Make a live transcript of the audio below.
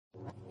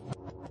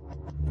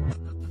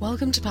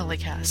Welcome to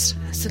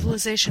PolyCast, a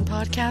civilization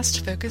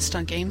podcast focused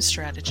on game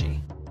strategy.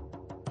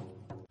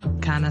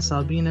 Canis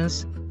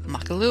Albinus,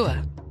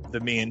 Makalua, the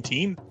main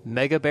team,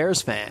 Mega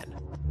Bears fan.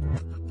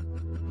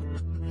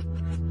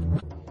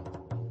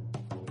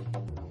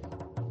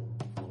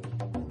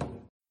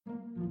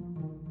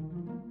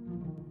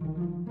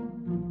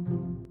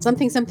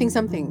 Something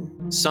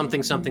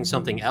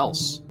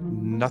else.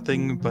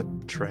 Nothing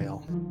but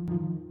trail.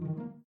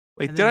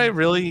 Wait, did I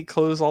really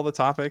close all the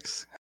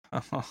topics?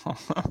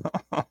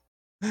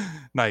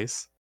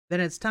 Nice. Then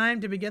it's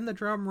time to begin the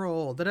drum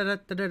roll.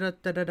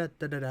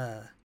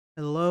 Da-da-da-da-da-da-da-da-da-da.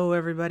 Hello,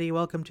 everybody.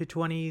 Welcome to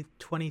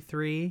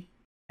 2023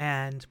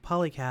 and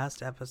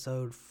PolyCast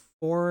episode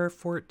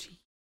 414.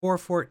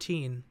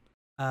 414.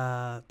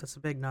 That's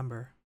a big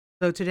number.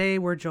 So today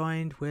we're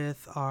joined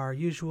with our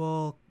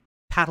usual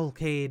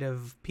cavalcade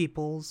of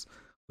peoples.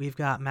 We've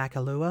got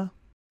Makalua.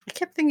 I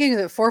kept thinking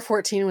that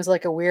 414 was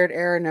like a weird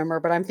error number,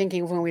 but I'm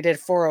thinking when we did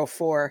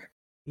 404.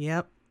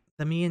 Yep.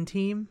 The Mian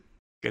team.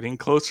 Getting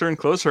closer and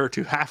closer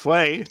to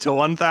halfway to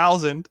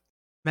 1,000.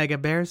 Mega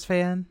Bears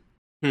fan.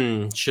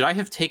 Should I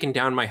have taken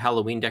down my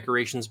Halloween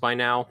decorations by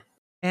now?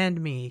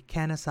 And me,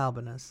 Canis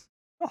Albinus.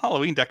 Well,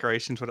 Halloween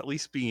decorations would at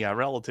least be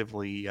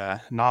relatively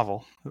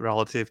novel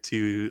relative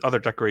to other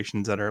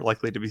decorations that are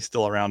likely to be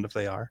still around if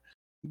they are.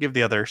 Give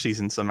the other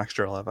seasons some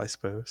extra love, I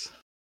suppose.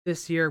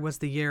 This year was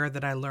the year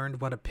that I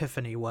learned what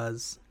Epiphany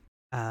was.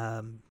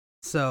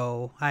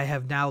 So I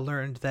have now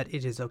learned that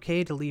it is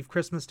okay to leave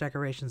Christmas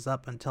decorations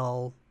up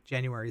until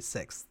January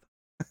 6th.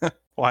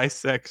 Why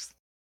 6th?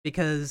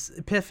 Because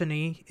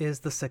Epiphany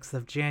is the 6th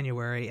of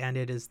January, and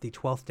it is the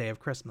 12th day of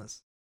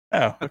Christmas.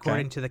 Oh, okay.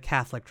 According to the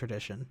Catholic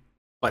tradition.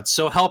 But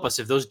so help us,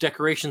 if those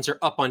decorations are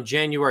up on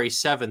January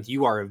 7th,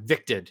 you are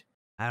evicted.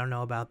 I don't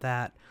know about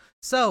that.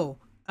 So,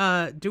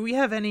 do we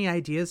have any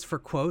ideas for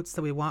quotes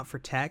that we want for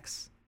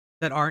text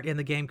that aren't in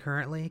the game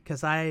currently?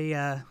 Because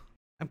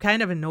I'm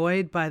kind of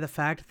annoyed by the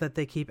fact that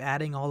they keep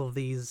adding all of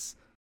these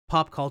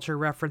pop culture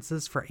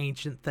references for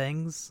ancient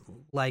things,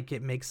 like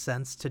it makes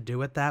sense to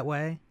do it that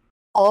way.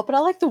 Oh, but I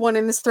like the one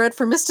in this thread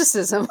for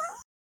mysticism.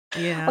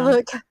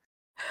 Yeah.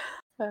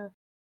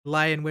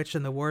 Lion Witch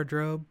in the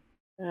Wardrobe.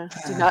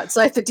 Do not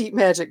cite the deep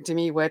magic to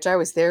me, Witch. I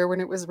was there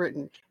when it was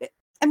written.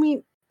 I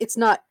mean, it's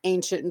not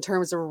ancient in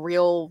terms of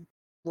real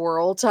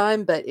world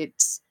time, but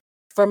it's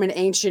from an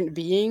ancient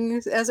being,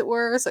 as it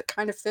were, so it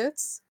kind of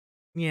fits.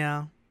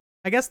 Yeah.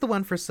 I guess the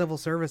one for civil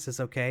service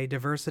is okay.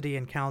 Diversity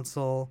in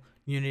council,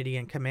 unity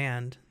in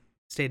command,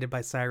 stated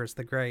by Cyrus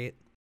the Great.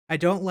 I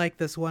don't like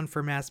this one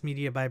for mass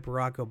media by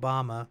Barack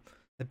Obama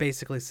that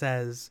basically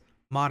says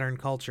modern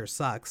culture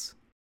sucks.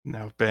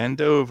 Now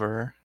bend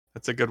over.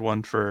 That's a good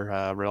one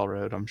for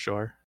Railroad, I'm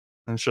sure.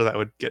 I'm sure that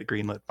would get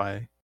greenlit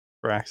by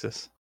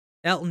Firaxis.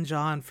 Elton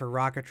John for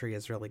rocketry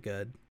is really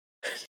good.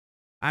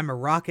 I'm a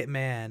rocket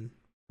man.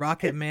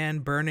 Rocket man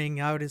burning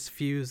out his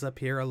fuse up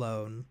here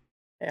alone.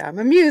 Yeah, I'm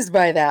amused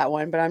by that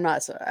one, but I'm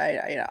not so.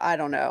 I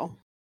don't know.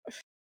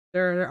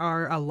 There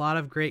are a lot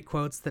of great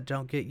quotes that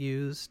don't get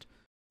used.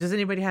 Does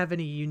anybody have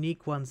any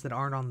unique ones that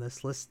aren't on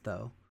this list,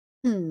 though?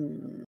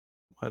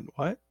 What?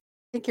 I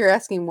think you're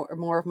asking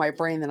more of my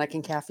brain than I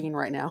can caffeine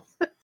right now.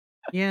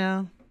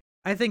 Yeah.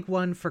 I think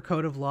one for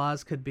Code of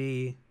Laws could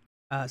be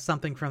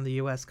something from the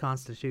U.S.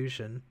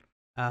 Constitution.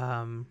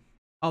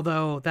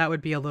 Although that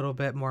would be a little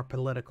bit more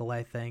political,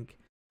 I think.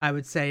 I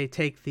would say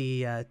take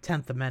the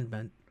 10th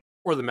Amendment.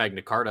 Or the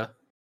Magna Carta.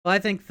 Well, I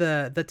think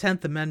the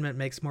 10th Amendment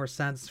makes more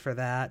sense for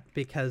that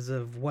because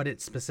of what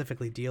it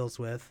specifically deals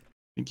with. I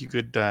think you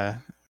could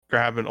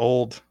grab an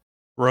old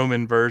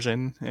Roman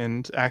version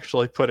and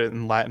actually put it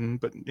in Latin,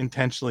 but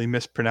intentionally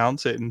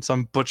mispronounce it in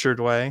some butchered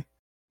way.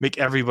 Make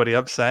everybody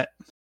upset.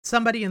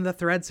 Somebody in the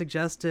thread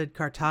suggested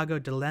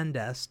Carthago delend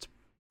est,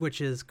 which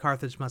is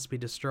Carthage must be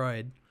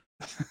destroyed.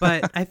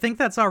 But I think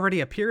that's already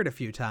appeared a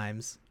few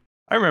times.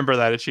 I remember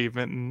that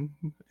achievement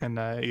in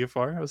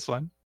EU4. It was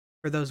fun.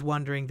 For those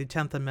wondering, the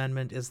 10th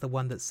Amendment is the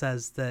one that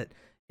says that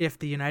if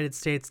the United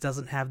States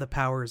doesn't have the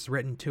powers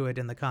written to it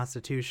in the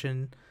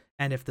Constitution,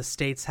 and if the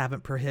states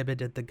haven't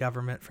prohibited the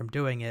government from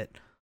doing it,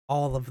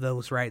 all of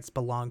those rights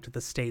belong to the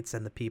states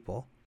and the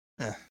people.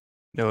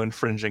 No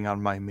infringing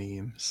on my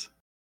memes.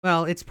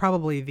 Well, it's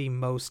probably the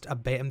most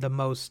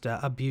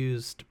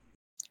abused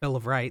Bill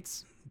of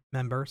Rights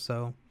member,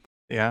 so...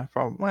 Yeah,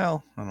 probably.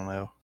 Well, I don't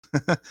know.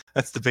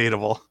 That's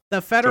debatable.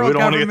 The federal we don't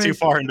government... want to get too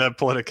far into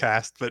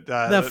PolitiCast, but...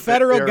 the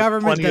federal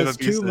government does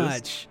too abuses.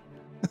 much.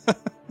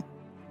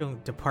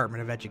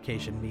 Department of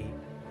Education, me.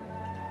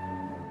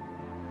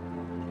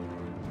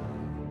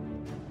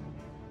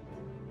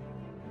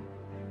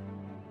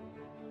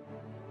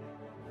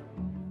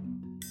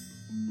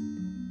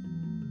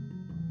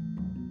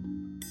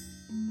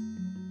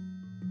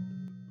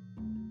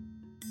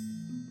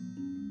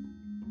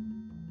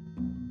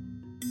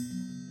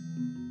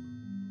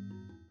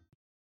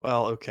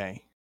 Well,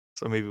 okay.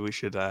 So maybe we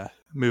should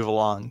move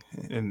along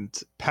and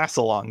pass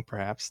along,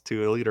 perhaps,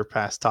 to a Leader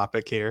Pass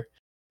topic here.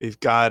 We've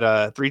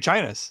got 3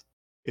 Chinas.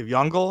 We have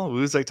Yongle,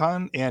 Wu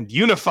Zaitan, and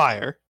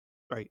Unifier.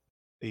 Right.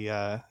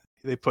 The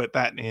they put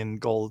that in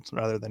gold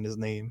rather than his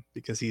name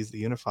because he's the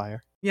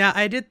unifier. Yeah,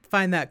 I did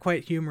find that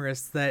quite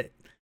humorous that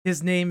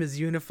his name is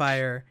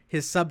Unifier,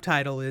 his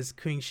subtitle is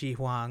Qing Shi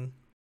Huang.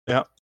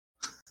 Yeah.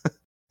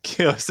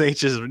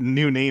 KOSH's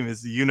new name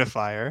is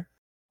Unifier.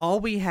 All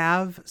we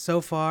have so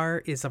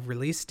far is a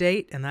release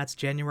date, and that's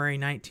January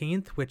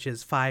 19th, which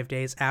is 5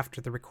 days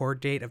after the record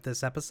date of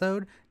this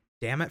episode.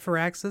 Damn it,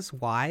 Firaxis,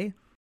 why?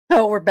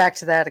 Oh, we're back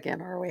to that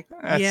again, are we?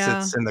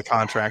 It's in the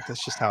contract.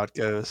 That's just how it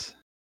goes.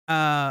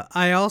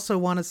 I also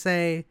want to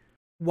say,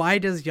 why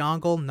does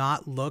Yongle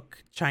not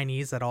look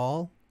Chinese at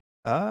all?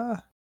 I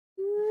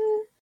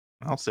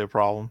don't see a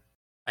problem.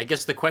 I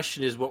guess the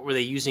question is, what were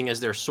they using as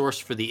their source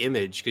for the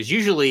image? Because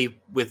usually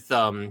with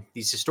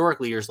these historic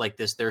leaders like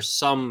this, there's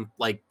some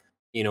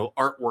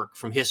artwork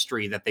from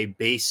history that they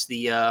base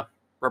the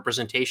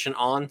representation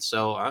on.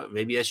 So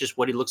maybe that's just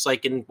what he looks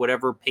like in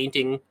whatever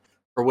painting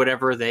or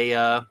whatever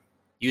they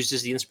used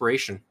as the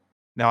inspiration.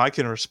 Now I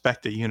can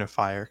respect a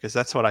unifier because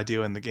that's what I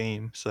do in the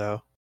game.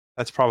 So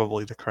that's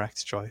probably the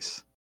correct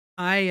choice.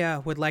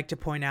 I would like to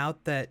point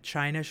out that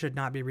China should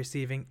not be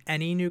receiving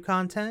any new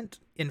content.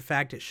 In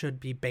fact, it should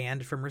be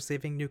banned from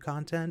receiving new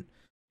content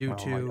due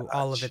to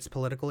all of its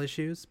political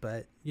issues.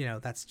 But,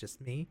 that's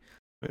just me.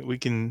 We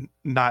can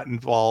not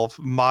involve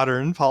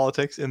modern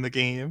politics in the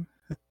game.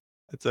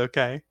 It's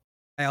okay.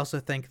 I also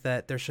think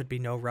that there should be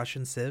no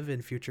Russian Civ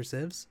in future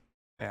Civs.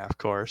 Yeah, of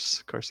course.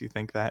 Of course you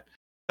think that.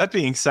 That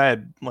being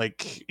said,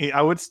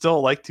 I would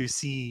still like to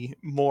see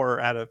more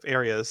out of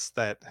areas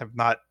that have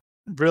not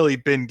really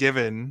been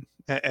given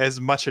as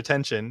much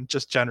attention,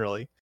 just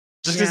generally.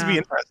 Just to be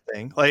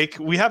interesting.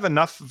 We have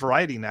enough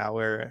variety now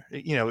where,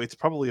 it's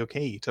probably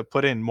okay to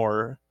put in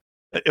more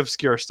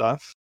obscure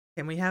stuff.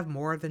 Can we have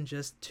more than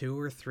just 2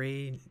 or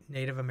 3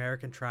 Native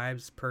American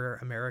tribes per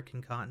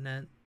American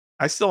continent?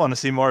 I still want to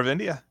see more of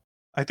India.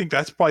 I think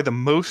that's probably the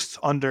most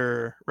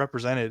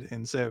underrepresented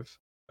in Civ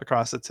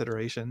across its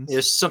iterations.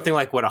 There's something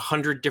like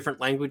 100 different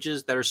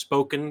languages that are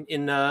spoken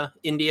in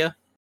India.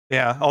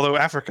 Yeah, although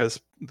Africa's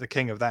the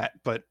king of that,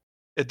 but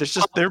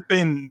there've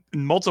been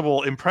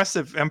multiple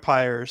impressive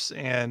empires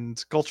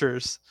and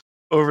cultures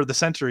over the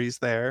centuries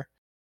there,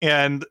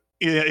 and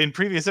in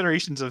previous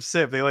iterations of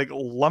Civ, they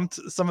lumped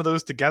some of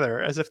those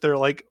together as if they're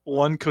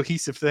one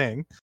cohesive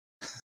thing.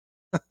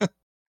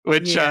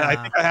 Which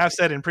I think I have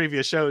said in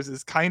previous shows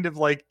is kind of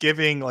like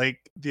giving the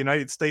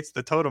United States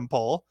the totem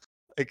pole.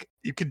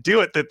 You could do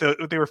it that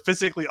they were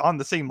physically on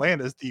the same land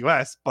as the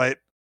U.S., but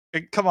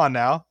come on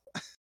now.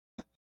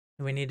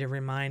 We need to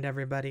remind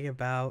everybody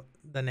about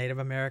the Native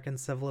American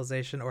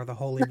civilization or the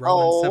Holy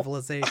Roman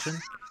civilization.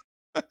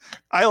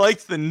 I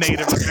liked the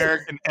Native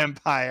American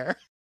Empire.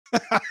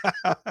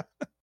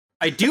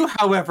 I do,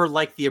 however,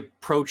 like the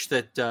approach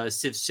that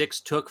Civ VI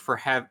took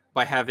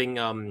by having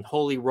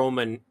Holy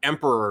Roman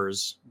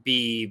emperors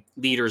be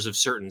leaders of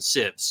certain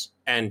civs,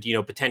 and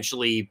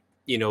potentially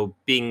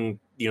being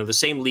the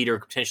same leader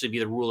could potentially be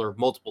the ruler of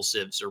multiple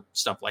civs or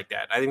stuff like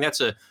that. I think that's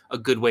a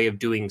good way of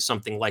doing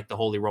something like the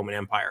Holy Roman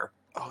Empire.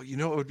 Oh,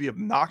 what would be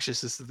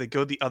obnoxious is that they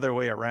go the other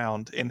way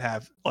around and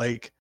have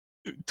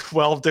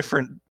 12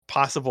 different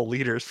possible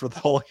leaders for the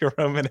Holy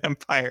Roman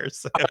Empire.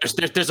 So.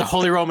 There's a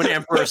Holy Roman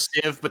Emperor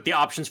Civ, but the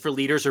options for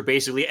leaders are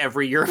basically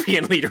every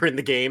European leader in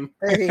the game.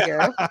 There you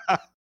go.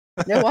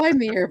 No, I'm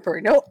the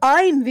emperor. No,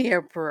 I'm the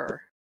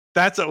emperor.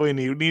 That's what we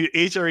need. We need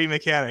HRE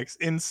mechanics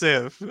in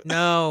Civ.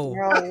 No.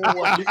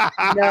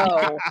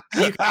 No.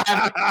 You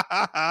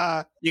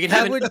can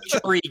have an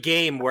HRE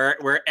game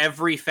where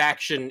every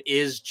faction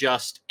is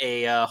just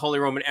a Holy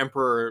Roman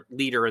Emperor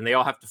leader, and they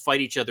all have to fight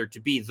each other to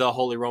be the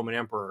Holy Roman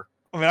Emperor.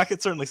 I mean, I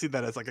could certainly see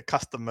that as a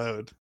custom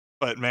mode.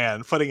 But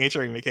man, putting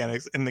HRE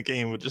mechanics in the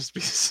game would just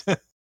be...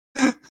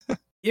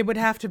 It would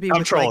have to be...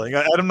 I'm trolling.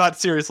 I'm not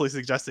seriously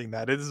suggesting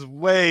that. It is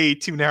way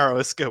too narrow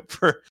a scope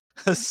for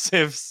a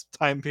Civ's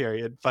time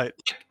period, but...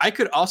 I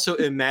could also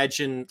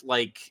imagine,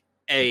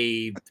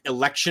 a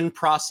election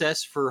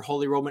process for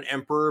Holy Roman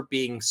Emperor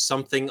being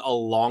something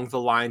along the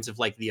lines of,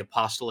 the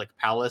Apostolic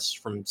Palace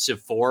from Civ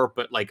 4,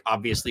 but,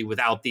 obviously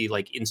without the,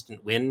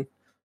 instant win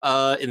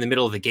in the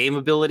middle of the game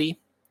ability.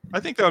 I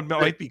think that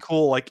might be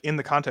cool, in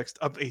the context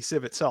of a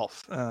Civ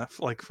itself,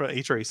 for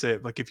HRE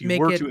Civ. If you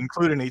were to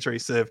include an HRE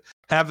Civ,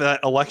 have that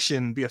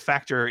election be a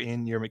factor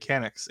in your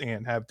mechanics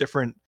and have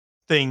different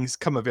things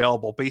come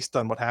available based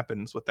on what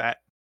happens with that.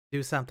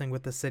 Do something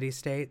with the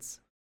city-states.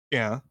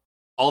 Yeah.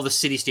 All the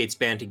city-states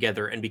band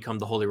together and become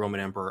the Holy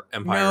Roman Empire.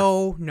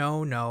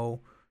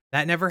 No.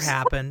 That never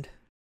happened.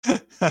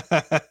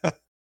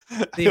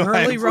 The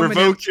Holy Roman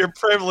revoke your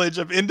privilege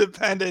of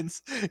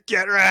independence.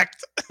 Get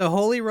wrecked. The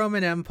Holy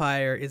Roman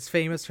Empire is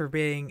famous for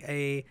being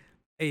a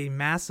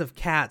mass of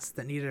cats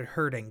that needed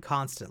herding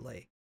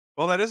constantly.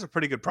 Well, that is a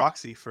pretty good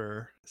proxy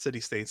for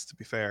city-states, to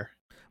be fair.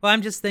 Well,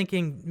 I'm just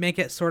thinking, make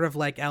it sort of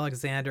like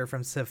Alexander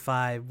from Civ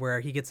 5, where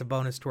he gets a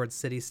bonus towards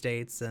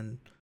city-states, and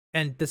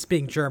this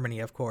being Germany,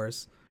 of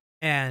course,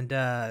 and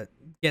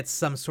gets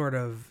some sort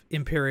of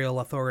imperial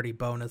authority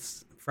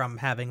bonus from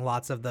having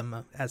lots of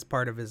them as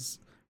part of his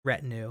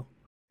retinue.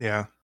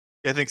 Yeah.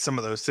 I think some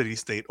of those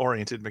city-state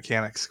oriented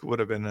mechanics would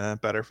have been a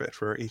better fit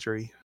for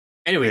E3.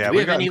 Anyway, Yeah, do we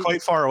we've have gotten any?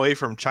 quite far away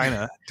from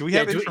China. Do we Yeah,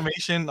 have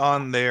information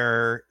on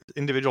their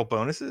individual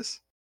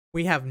bonuses?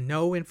 We have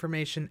no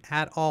information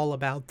at all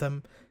about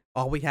them.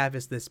 All we have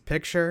is this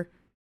picture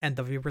and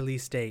the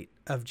release date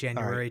of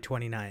January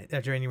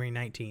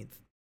 19th.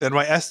 Then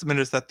my estimate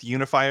is that the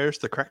unifier is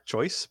the correct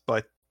choice,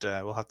 but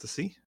we'll have to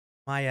see.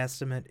 My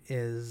estimate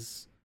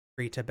is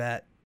Free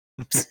Tibet.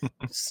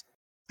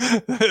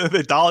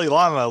 The Dalai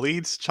Lama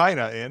leads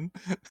China in.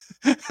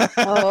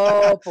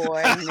 Oh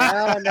boy,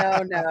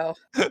 no.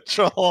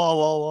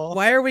 Trollololo.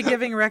 Why are we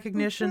giving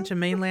recognition to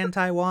mainland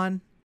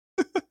Taiwan?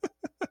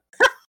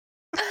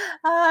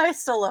 I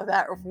still love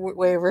that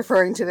way of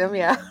referring to them.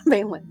 Yeah,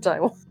 mainland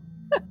Taiwan.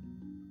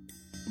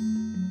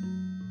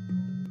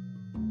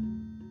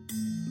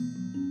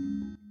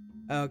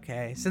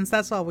 Okay, since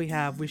that's all we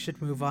have, we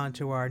should move on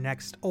to our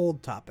next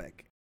old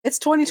topic. It's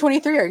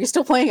 2023. Are you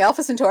still playing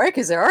Alpha Centauri?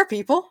 Because there are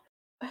people.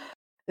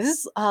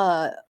 This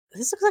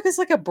looks like it's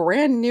like a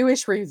brand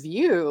newish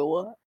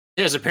review.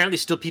 There's apparently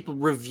still people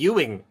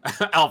reviewing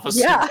Alpha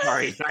Yeah.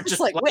 Centauri, not It's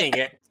just like, playing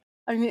it.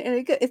 I mean,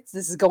 and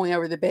this is going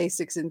over the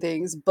basics and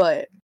things,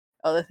 but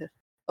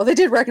they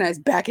did recognize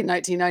back in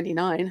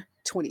 1999,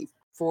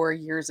 24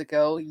 years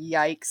ago.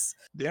 Yikes!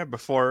 Yeah,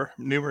 before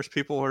numerous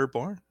people were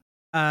born.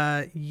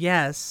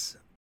 Yes,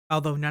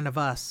 although none of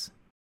us.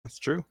 That's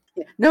true.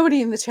 Yeah,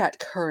 nobody in the chat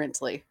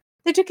currently.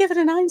 They did give it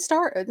a 9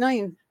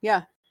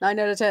 out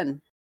of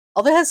 10.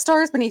 Although it has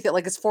stars beneath it,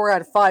 like it's 4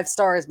 out of 5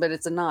 stars, but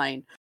it's a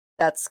 9.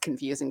 That's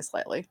confusing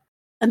slightly.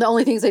 And the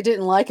only things I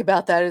didn't like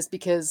about that is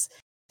because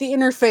the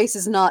interface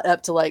is not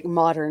up to like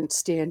modern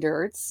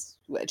standards,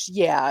 which,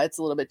 yeah, it's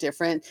a little bit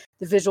different.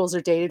 The visuals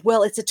are dated.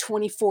 Well, it's a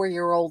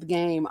 24-year-old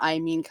game. I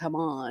mean, come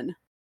on.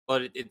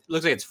 But it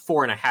looks like it's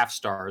 4.5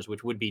 stars,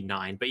 which would be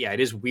 9. But yeah, it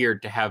is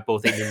weird to have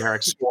both a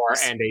numeric score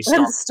and a star.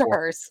 And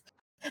stars.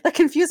 That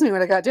confused me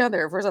when I got down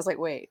there. At first, I was like,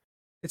 wait.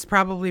 It's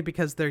probably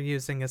because they're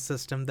using a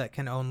system that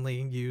can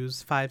only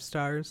use 5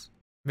 stars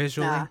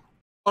visually. Nah.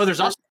 Oh, there's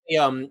also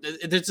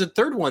there's a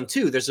third one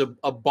too. There's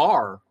a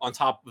bar on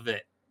top of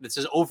it that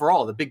says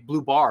overall, the big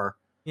blue bar.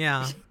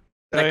 Yeah.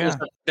 That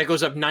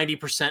goes up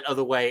 90% of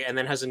the way and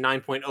then has a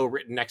 9.0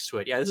 written next to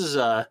it. Yeah, this is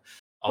a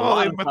Well,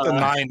 lot they of, put the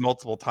 9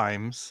 multiple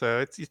times, so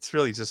it's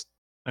really just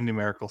a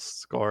numerical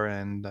score,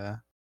 and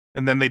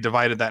then they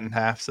divided that in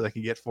half so they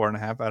could get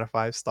 4.5 out of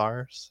 5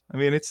 stars. I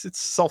mean, it's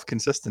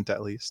self-consistent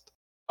at least.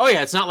 Oh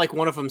yeah, it's not like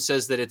one of them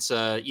says that it's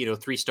a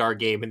 3-star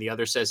game and the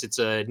other says it's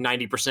a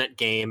 90%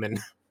 game, and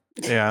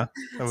Yeah,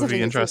 that would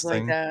be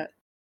interesting. Like that.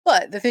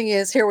 But the thing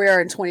is, here we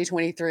are in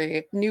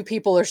 2023. New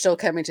people are still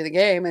coming to the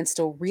game and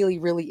still really,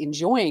 really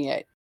enjoying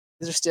it.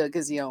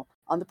 Because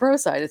on the pro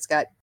side, it's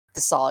got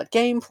the solid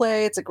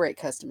gameplay. It's a great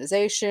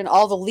customization.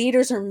 All the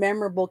leaders are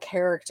memorable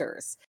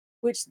characters,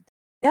 which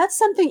that's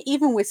something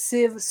even with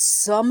Civ.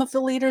 Some of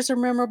the leaders are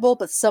memorable,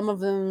 but some of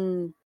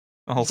them.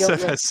 Oh,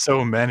 Civ has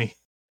so many.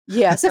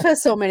 Yeah, Civ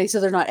has so many, so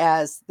they're not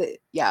as.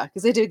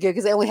 Because they did good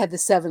because they only had the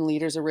 7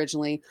 leaders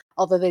originally.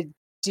 Although they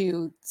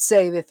do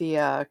say that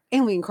the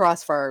Alien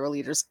Crossfire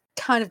leaders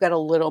kind of got a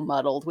little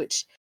muddled,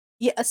 which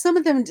some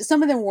of them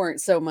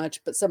weren't so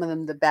much, but some of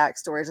them the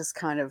backstory is just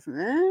kind of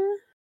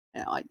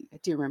I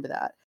do remember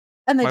that.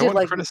 And they did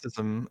one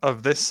criticism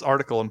of this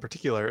article in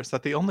particular is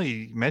that they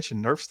only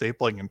mention nerf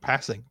stapling in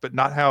passing, but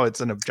not how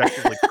it's an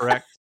objectively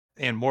correct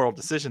and moral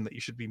decision that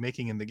you should be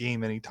making in the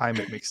game anytime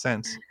it makes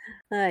sense.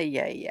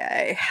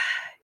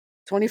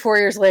 24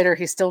 years later,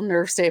 he's still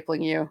nerf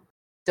stapling you.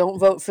 Don't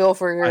vote Phil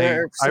for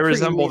your I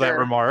resemble leader. that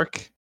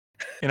remark,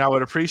 and I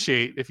would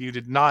appreciate if you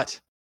did not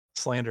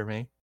slander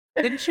me.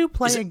 Didn't you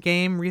play a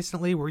game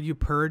recently where you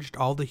purged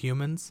all the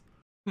humans?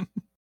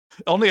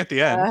 Only at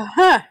the end.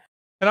 Uh-huh.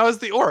 And I was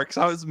the orcs.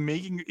 I was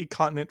making a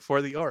continent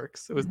for the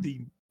orcs. It was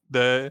the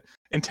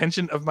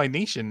intention of my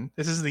nation.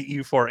 This is the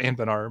EU4 and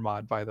Benar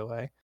mod, by the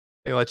way.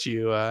 They let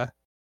you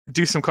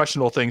do some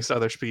questionable things to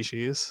other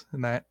species,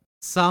 and that.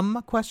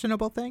 Some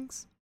questionable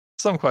things?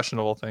 Some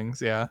questionable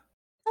things, yeah.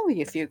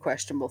 Only a few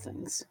questionable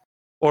things.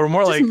 Or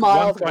more Just like one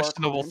mild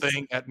questionable war crimes.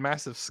 thing at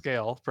massive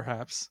scale,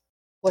 perhaps.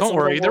 What's Don't a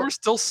little worry, there war- were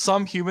still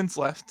some humans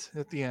left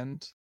at the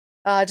end.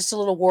 just a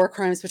little war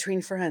crimes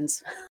between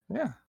friends.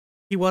 Yeah.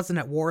 He wasn't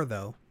at war,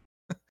 though.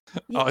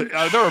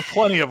 There were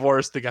plenty of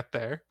wars to get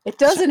there. It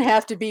doesn't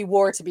have to be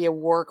war to be a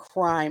war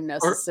crime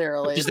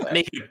necessarily. does that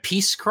make it a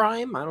peace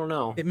crime? I don't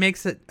know. It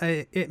makes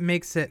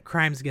it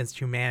crimes against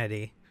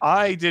humanity.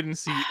 I didn't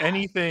see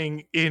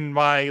anything in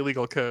my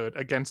legal code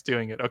against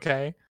doing it,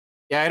 okay?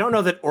 Yeah, I don't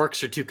know that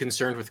orcs are too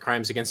concerned with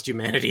crimes against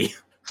humanity.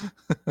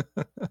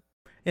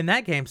 In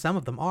that game, some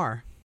of them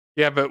are.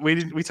 Yeah, but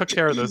we took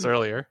care of those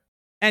earlier.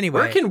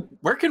 Anyway,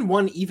 Where can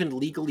one even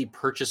legally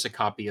purchase a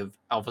copy of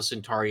Alpha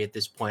Centauri at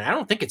this point? I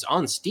don't think it's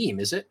on Steam,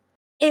 is it?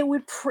 It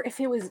would, if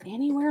it was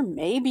anywhere,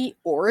 maybe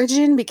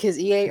Origin because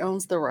EA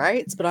owns the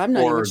rights, but I'm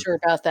not even sure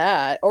about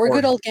that. Or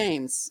Good Old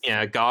Games.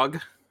 Yeah,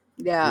 GOG.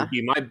 Yeah. Would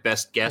be my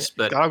best guess,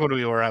 but GOG would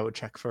be where I would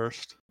check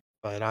first,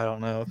 but I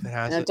don't know if it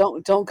has it.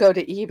 Don't go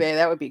to eBay.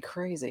 That would be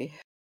crazy.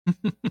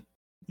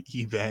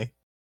 eBay.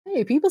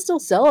 Hey, people still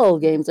sell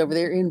old games over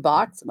there in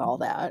box and all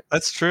that.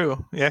 That's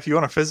true. Yeah, if you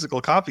want a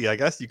physical copy, I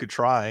guess you could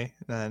try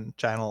and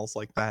channels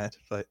like that.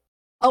 But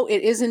Oh,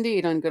 it is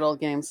indeed on Good Old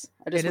Games.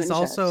 I just It went is and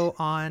also checked.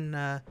 on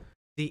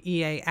the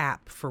EA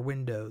app for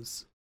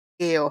Windows.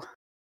 Ew.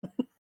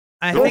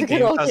 I Good Old think Good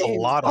Games Old has a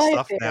Games. lot of Buy it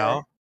stuff there.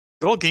 now.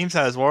 Good Old Games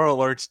has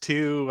Warlords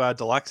 2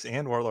 Deluxe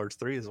and Warlords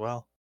 3 as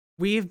well.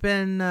 we've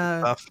been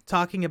Stuff.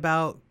 talking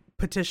about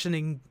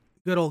petitioning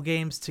Good Old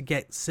Games to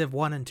get Civ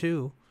 1 and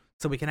 2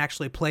 so we can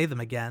actually play them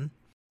again.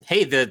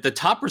 Hey, the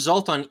top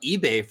result on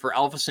eBay for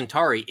Alpha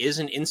Centauri is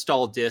an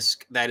install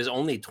disc that is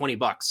only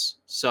 $20.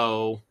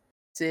 So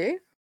See?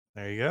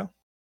 There you go.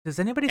 Does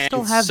anybody And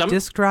still have some-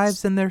 disk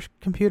drives in their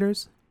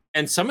computers?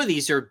 and some of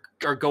these are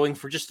going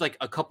for just like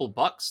a couple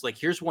bucks. Like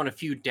here's one a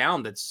few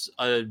down that's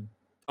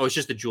it's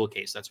just a jewel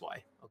case, that's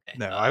why. Okay.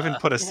 No, I haven't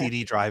put a yeah.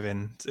 CD drive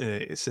in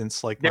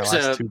since like my There's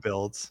last a- 2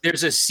 builds.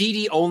 There's a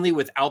CD only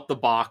without the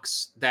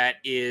box that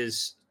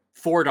is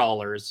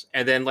 $4,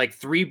 and then like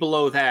 3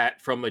 below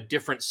that from a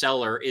different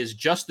seller is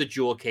just the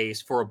jewel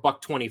case for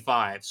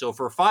 $1.25. So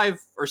for $5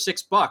 or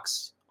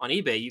 $6 on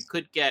eBay, you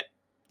could get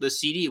the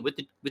CD with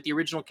the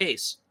original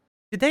case.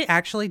 Did they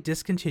actually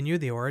discontinue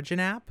the Origin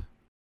app?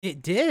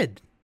 It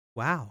did.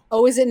 Wow.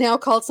 Oh, is it now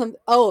called some?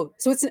 Oh,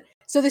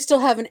 so they still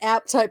have an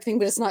app type thing,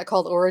 but it's not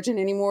called Origin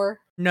anymore.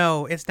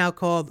 No, it's now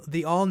called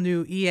the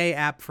all-new EA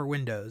app for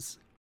Windows.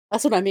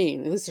 That's what I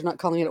mean. At least they're not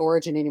calling it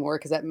Origin anymore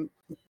because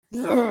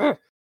that.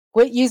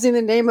 Quit using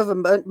the name of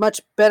a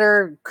much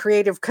better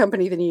creative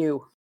company than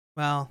you.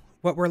 Well,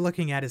 what we're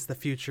looking at is the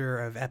future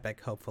of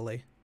Epic,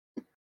 hopefully.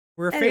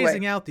 We're Anyway.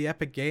 phasing out the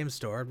Epic Game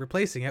Store,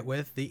 replacing it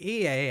with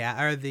the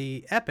or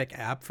the Epic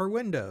app for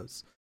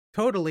Windows.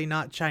 Totally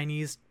not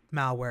Chinese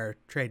malware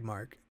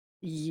trademark.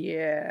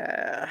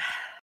 Yeah.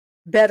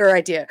 Better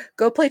idea.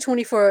 Go play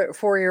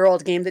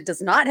 24-year-old game that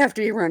does not have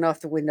to be run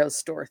off the Windows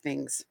Store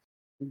things.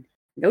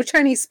 No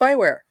Chinese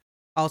spyware.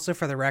 Also,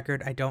 for the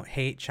record, I don't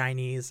hate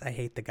Chinese. I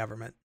hate the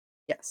government.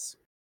 Yes.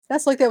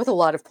 That's like that with a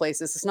lot of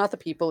places. It's not the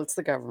people, it's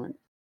the government.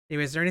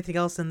 Anyway, is there anything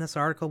else in this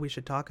article we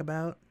should talk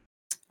about?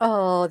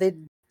 Oh, they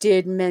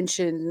did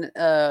mention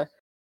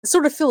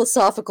sort of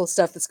philosophical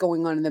stuff that's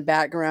going on in the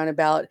background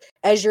about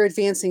as you're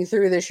advancing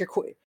through this, you're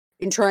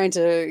in trying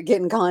to get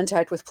in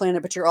contact with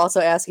planet, but you're also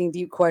asking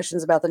deep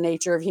questions about the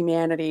nature of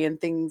humanity and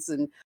things,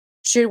 and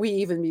should we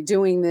even be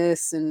doing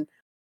this? And,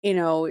 you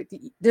know,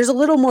 there's a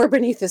little more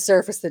beneath the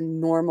surface than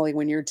normally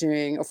when you're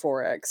doing a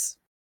 4X.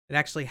 It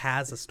actually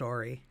has a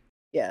story.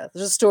 Yeah,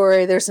 there's a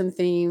story, there's some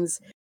themes.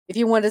 If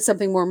you wanted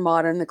something more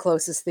modern, the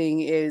closest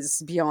thing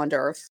is Beyond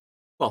Earth.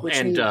 Well, Which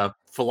and means-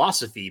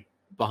 philosophy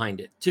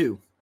behind it too.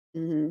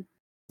 Mm-hmm.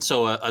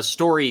 So a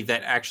story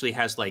that actually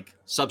has like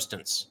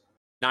substance,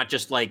 not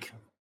just like,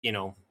 you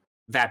know,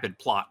 vapid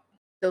plot.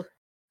 The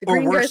Or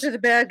green worse- guys are the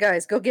bad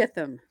guys. Go get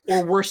them.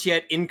 Or worse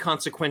yet,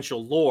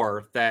 inconsequential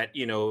lore that,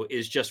 you know,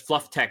 is just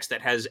fluff text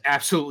that has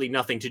absolutely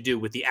nothing to do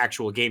with the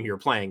actual game you're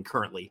playing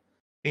currently.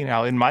 You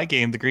know, in my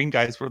game, the green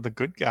guys were the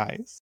good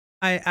guys.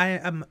 I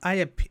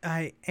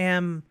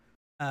am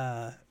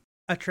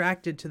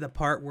attracted to the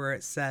part where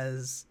it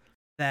says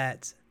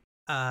that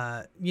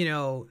you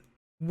know,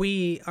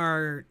 we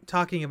are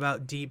talking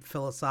about deep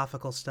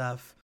philosophical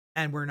stuff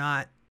and we're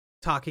not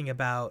talking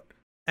about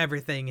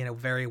everything in a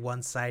very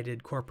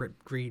one-sided. Corporate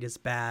greed is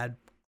bad,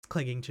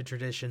 clinging to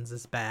traditions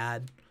is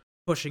bad,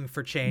 pushing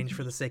for change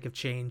for the sake of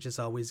change is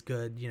always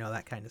good, you know,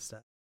 that kind of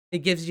stuff. It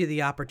gives you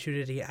the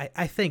opportunity.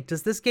 I think,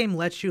 does this game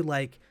let you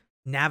like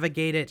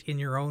navigate it in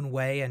your own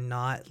way and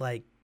not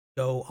like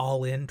go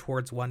all in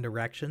towards one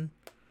direction?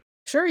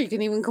 Sure, you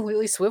can even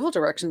completely swivel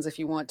directions if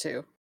you want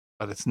to.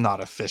 But it's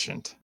not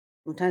efficient.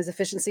 Sometimes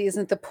efficiency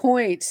isn't the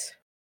point.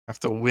 Have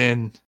to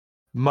win.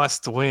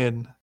 Must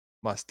win.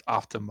 Must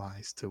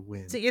optimize to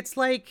win. See, it's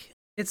like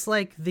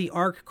the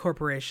Ark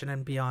Corporation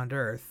and Beyond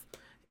Earth.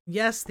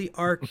 Yes, the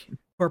Ark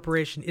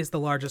Corporation is the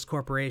largest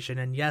corporation,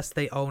 and yes,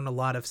 they own a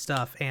lot of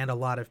stuff, and a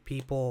lot of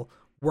people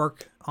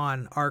work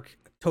on Ark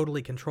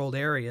totally controlled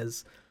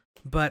areas.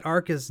 But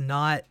Ark is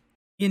not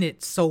in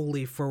it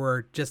solely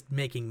for just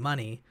making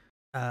money.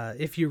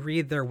 If you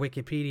read their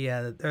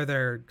Wikipedia or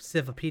their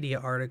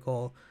Civipedia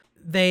article,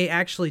 they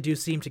actually do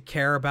seem to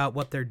care about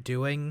what they're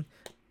doing,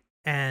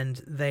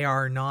 and they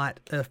are not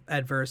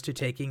adverse to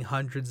taking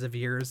hundreds of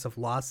years of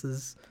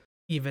losses,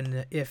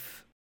 even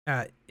if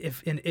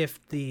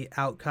the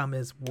outcome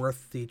is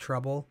worth the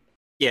trouble.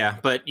 Yeah,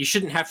 but you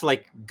shouldn't have to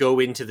like go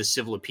into the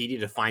Civilopedia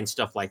to find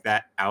stuff like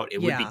that out. It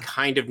would be Yeah.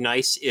 kind of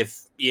nice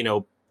if, you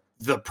know,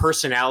 the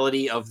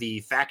personality of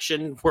the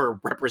faction were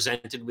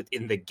represented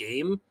within the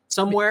game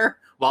somewhere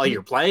while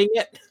you're playing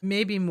it.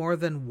 Maybe more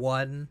than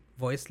one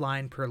voice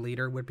line per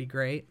leader would be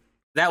great.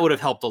 That would have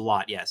helped a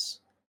lot,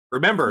 yes.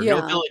 Remember,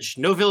 Yeah.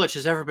 no village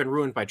has ever been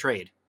ruined by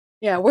trade.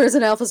 Yeah, whereas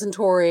in Alpha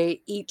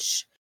Centauri,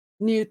 each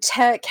new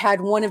tech had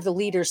one of the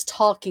leaders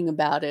talking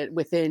about it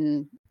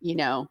within, you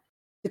know,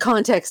 the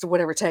context of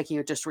whatever tech you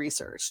had just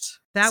researched.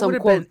 That Some would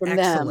have quote been from them.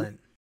 excellent.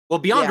 Well,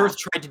 Beyond Yeah. Earth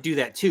tried to do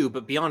that too,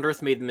 but Beyond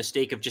Earth made the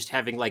mistake of just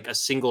having like a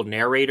single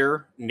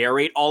narrator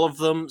narrate all of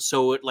them,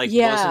 so it like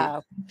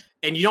wasn't.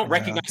 And you don't Yeah.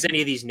 recognize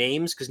any of these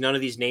names because none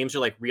of these names are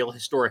like real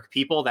historic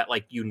people that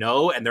like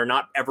and they're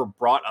not ever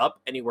brought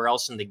up anywhere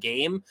else in the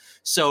game.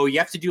 So you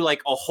have to do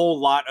like a whole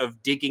lot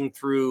of digging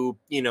through,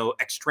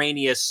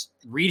 extraneous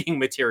reading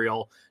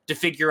material to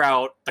figure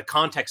out the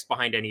context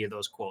behind any of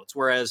those quotes.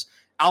 Whereas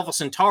Alpha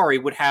Centauri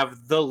would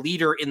have the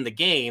leader in the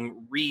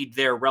game read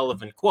their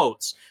relevant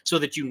quotes so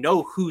that you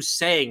know who's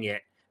saying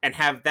it and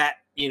have that,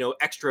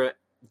 extra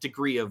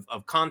degree of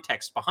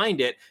context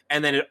behind it.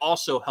 And then it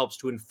also helps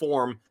to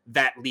inform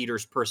that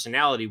leader's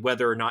personality,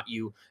 whether or not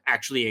you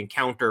actually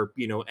encounter,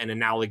 an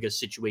analogous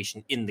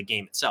situation in the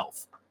game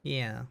itself.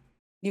 Yeah.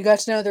 You got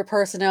to know their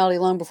personality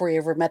long before you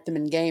ever met them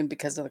in game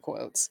because of the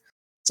quotes.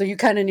 So you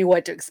kind of knew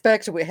what to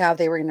expect, how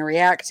they were going to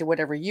react to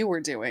whatever you were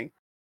doing.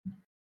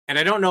 And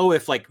I don't know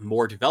if like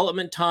more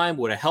development time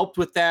would have helped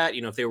with that.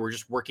 If they were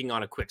just working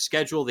on a quick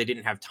schedule, they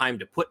didn't have time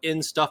to put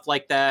in stuff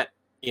like that.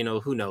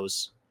 Who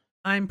knows?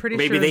 I'm pretty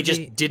Maybe sure they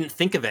just didn't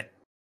think of it.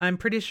 I'm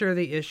pretty sure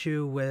the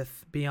issue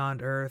with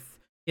Beyond Earth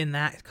in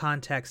that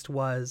context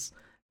was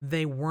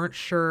they weren't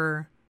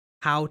sure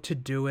how to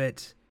do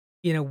it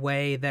in a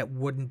way that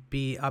wouldn't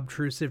be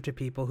obtrusive to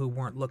people who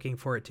weren't looking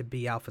for it to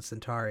be Alpha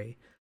Centauri.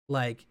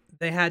 Like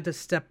they had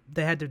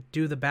to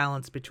do the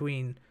balance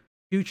between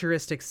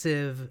futuristic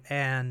Civ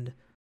and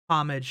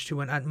homage to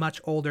a much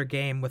older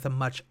game with a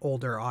much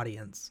older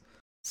audience.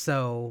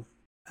 So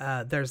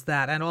there's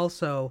that. And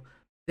also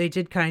they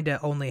did kind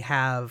of only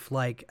have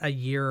like a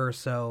year or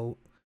so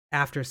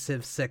after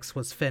Civ 6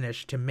 was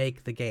finished to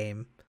make the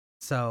game.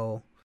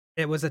 So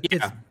it was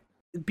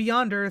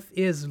Beyond Earth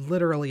is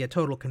literally a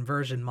total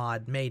conversion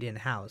mod made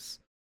in-house.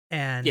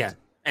 And it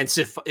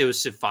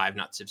was Civ 5,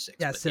 not Civ 6.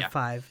 Yeah, Civ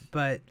 5,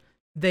 but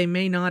they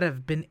may not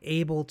have been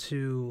able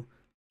to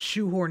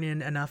shoehorn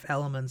in enough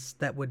elements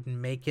that would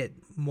make it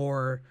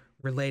more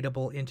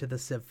relatable into the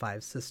Civ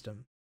 5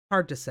 system.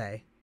 Hard to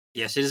say.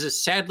 Yes, it is a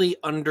sadly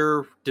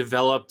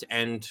underdeveloped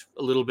and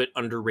a little bit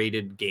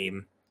underrated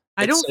game.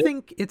 I don't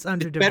think it's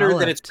underdeveloped. Better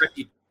than its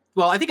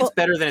I think it's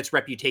better than its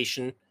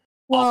reputation.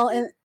 Well,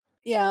 and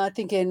I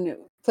think in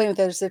playing with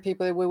other Civ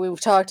people,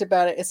 we've talked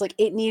about it. It's like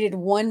it needed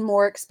one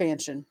more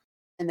expansion,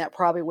 and that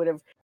probably would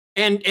have.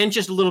 And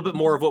just a little bit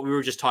more of what we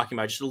were just talking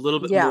about, just a little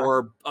bit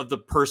more of the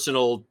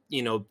personal,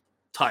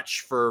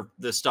 touch for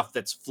the stuff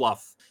that's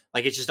fluff.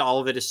 Like it's just all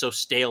of it is so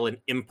stale and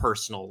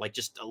impersonal. Like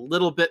just a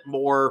little bit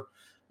more,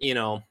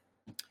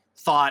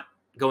 thought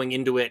going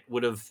into it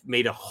would have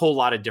made a whole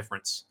lot of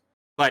difference.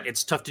 But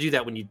it's tough to do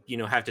that when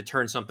you have to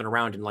turn something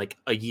around in like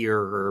a year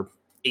or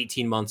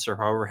 18 months or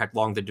however heck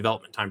long the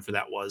development time for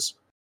that was.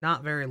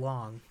 Not very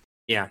long.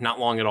 Yeah, not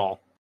long at all.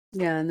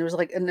 Yeah, and there was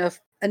like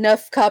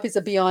enough copies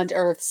of Beyond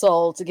Earth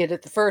sold to get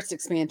it the first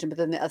expansion, but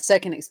then the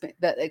second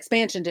that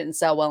expansion didn't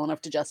sell well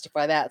enough to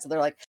justify that. So they're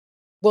like,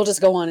 we'll just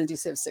go on and do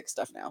Civ 6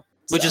 stuff now.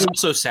 Which is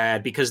also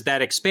sad because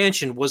that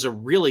expansion was a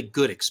really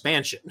good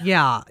expansion.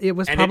 Yeah, it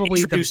was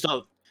probably the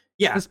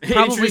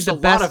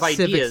best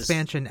Civ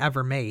expansion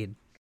ever made.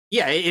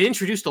 Yeah, it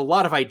introduced a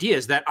lot of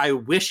ideas that I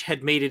wish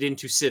had made it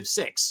into Civ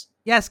 6.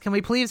 Yes, can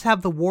we please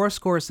have the war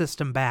score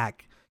system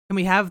back? Can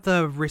we have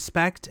the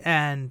respect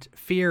and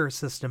fear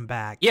system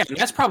back? Yeah, and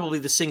that's probably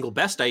the single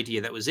best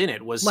idea that was in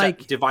it, was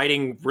like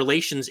dividing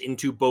relations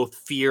into both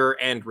fear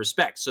and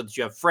respect, so that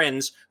you have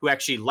friends who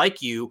actually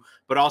like you,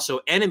 but also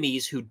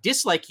enemies who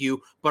dislike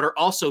you, but are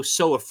also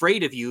so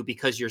afraid of you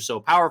because you're so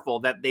powerful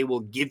that they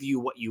will give you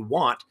what you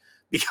want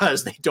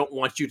because they don't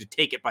want you to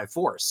take it by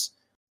force.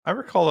 I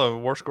recall a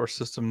war score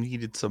system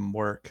needed some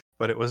work,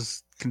 but it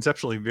was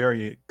conceptually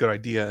very good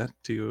idea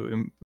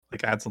to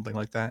add something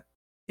like that.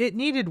 It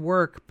needed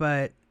work,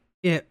 but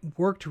it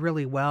worked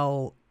really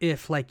well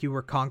if you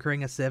were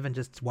conquering a Civ and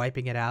just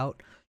wiping it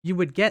out. You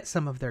would get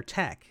some of their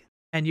tech,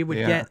 and you would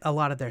get a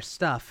lot of their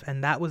stuff,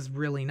 and that was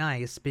really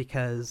nice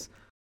because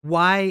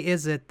why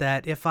is it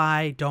that if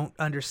I don't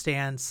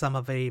understand some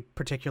of a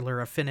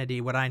particular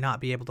affinity, would I not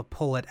be able to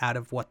pull it out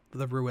of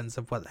the ruins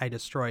of what I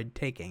destroyed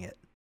taking it?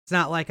 It's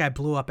not like I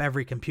blew up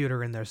every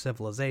computer in their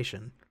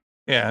civilization.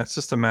 Yeah, it's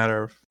just a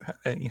matter of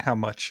how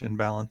much in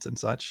balance and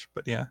such,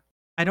 but yeah.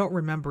 I don't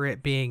remember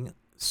it being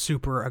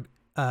super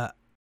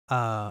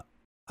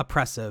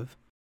oppressive.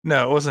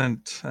 No, it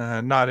wasn't.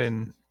 Not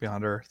in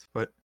Beyond Earth,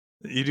 but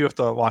you do have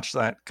to watch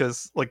that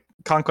because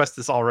Conquest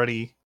is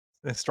already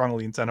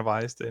strongly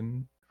incentivized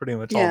in pretty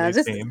much all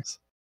these games.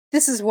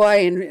 This is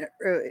why,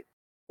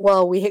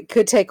 while we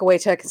could take away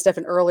tech and stuff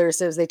in earlier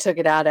Civs, they took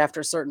it out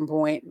after a certain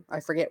point. I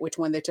forget which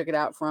one they took it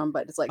out from,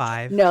 but it's like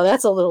 5. No,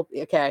 that's a little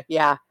okay,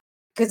 yeah,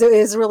 because it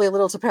is really a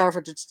little too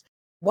powerful to.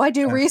 Why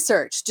do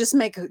research? Just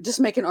make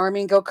an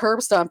army and go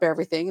curb stomp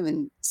everything, and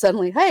then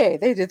suddenly, hey,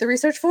 they did the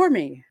research for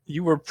me.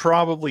 You were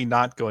probably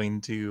not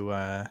going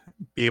to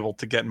be able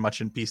to get much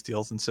in peace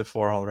deals in Civ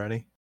 4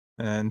 already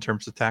in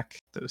terms of tech.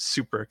 That was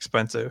super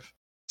expensive,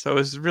 so it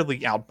was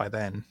really out by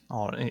then,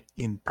 all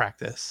in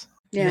practice.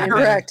 Yeah, I in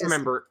practice.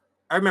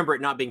 I remember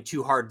it not being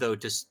too hard though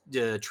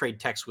to trade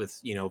techs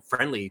with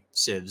friendly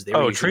civs.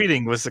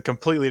 Trading was a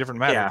completely different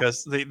matter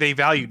because they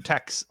valued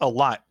techs a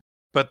lot,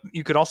 but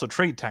you could also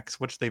trade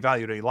techs, which they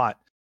valued a lot.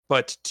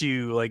 But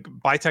to like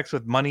buy techs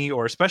with money,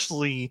 or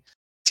especially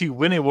to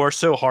win a war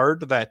so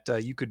hard that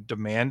you could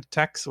demand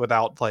techs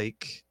without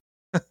like,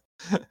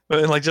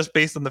 like just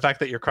based on the fact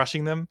that you're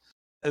crushing them,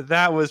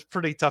 that was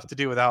pretty tough to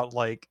do without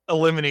like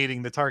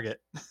eliminating the target.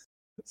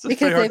 So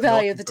because they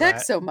value the tech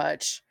so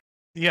much.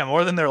 Yeah,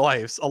 more than their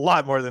lives. A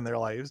lot more than their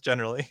lives,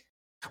 generally.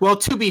 Well,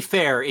 to be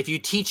fair, if you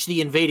teach the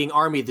invading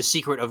army the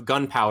secret of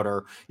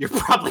gunpowder, you're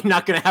probably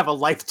not going to have a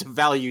life to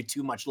value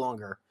too much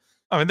longer.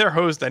 I mean, they're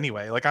hosed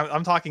anyway. Like,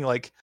 I'm talking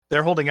like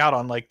they're holding out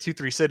on like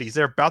 2-3 cities.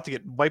 They're about to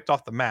get wiped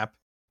off the map,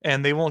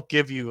 and they won't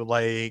give you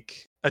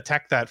like a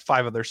tech that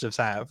 5 other civs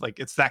have. Like,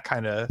 it's that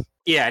kind of...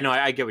 Yeah, no,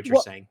 I get what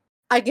you're saying.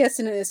 I guess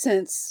in a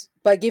sense,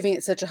 by giving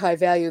it such a high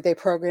value, they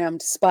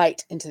programmed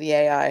spite into the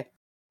AI.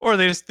 Or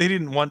they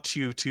didn't want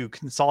you to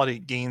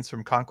consolidate gains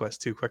from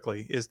conquest too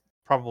quickly is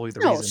probably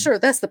the reason. No, sure,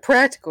 that's the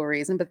practical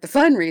reason, but the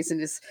fun reason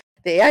is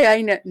the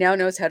AI now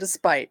knows how to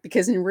spite.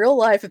 Because in real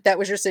life, if that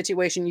was your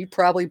situation, you'd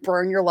probably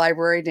burn your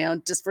library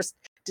down just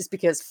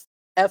because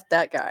F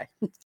that guy.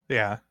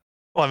 Yeah.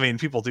 Well, I mean,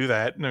 people do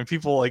that. I mean,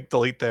 people like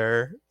delete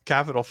their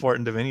capital fort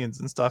and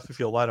dominions and stuff if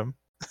you'll let them.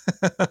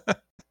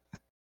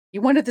 You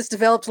wanted this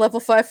developed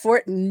level 5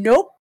 fort?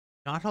 Nope.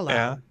 Not allowed.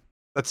 Yeah.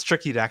 That's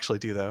tricky to actually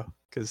do, though,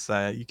 because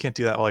you can't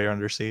do that while you're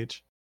under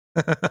siege.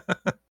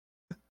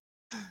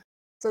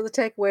 So the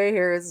takeaway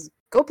here is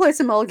go play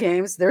some old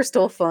games. They're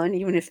still fun,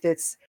 even if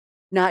it's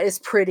not as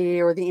pretty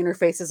or the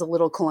interface is a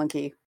little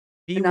clunky.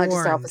 Be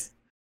warned,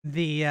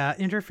 the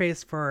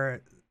interface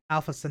for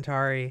Alpha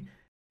Centauri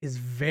is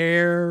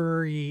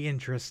very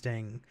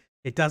interesting.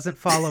 It doesn't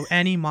follow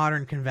any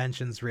modern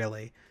conventions,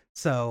 really.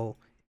 So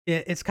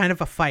it's kind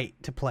of a fight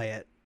to play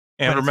it.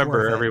 And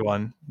remember,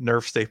 everyone,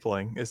 nerf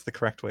stapling is the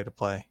correct way to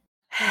play.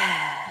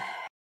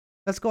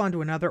 Let's go on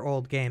to another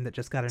old game that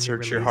just got a new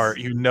release. Search your heart.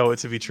 You know it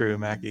to be true,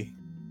 Mackie.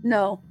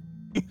 No.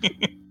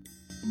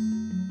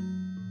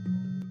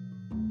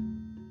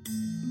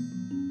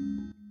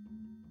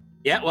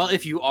 Yeah, well,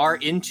 if you are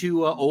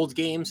into old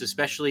games,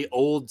 especially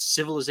old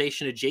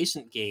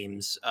civilization-adjacent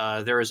games,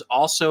 there is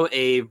also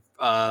a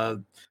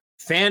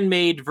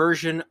fan-made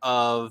version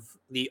of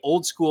the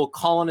old-school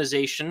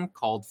colonization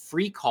called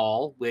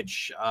FreeCol,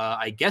 which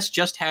I guess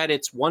just had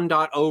its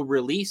 1.0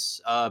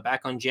 release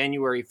back on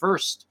January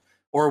 1st,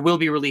 or will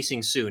be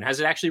releasing soon.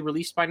 Has it actually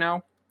released by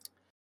now?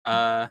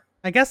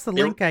 I guess the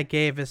link I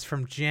gave is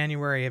from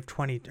May of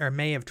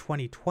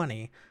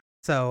 2020.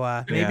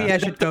 So maybe I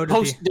should go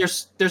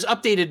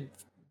to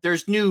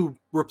there's new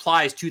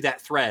replies to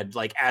that thread,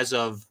 like as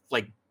of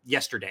like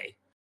yesterday.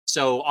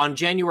 So on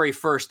January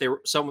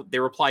 1st, they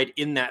replied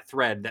in that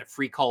thread that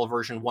FreeCol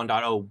version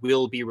 1.0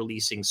 will be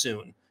releasing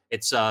soon.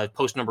 It's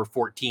post number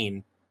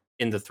 14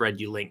 in the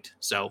thread you linked.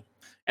 So,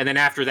 and then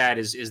after that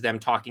is them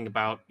talking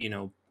about,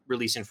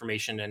 release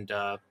information and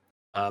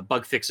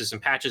bug fixes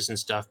and patches and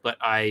stuff. But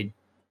I'm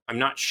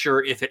not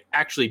sure if it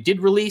actually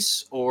did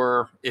release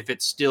or if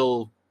it's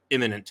still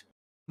imminent.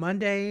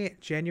 Monday,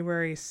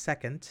 January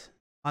 2nd.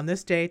 On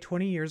this day,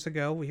 20 years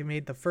ago, we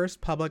made the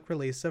first public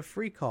release of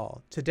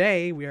FreeCol.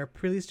 Today, we are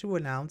pleased to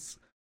announce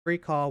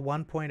FreeCol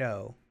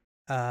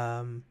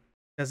 1.0.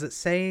 Does it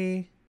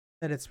say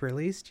that it's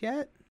released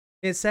yet?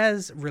 It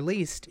says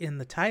released in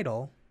the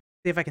title.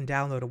 See if I can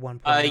download a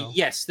 1.0.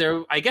 Yes,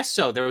 I guess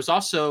so. There was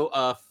also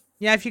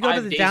yeah, if you go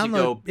to the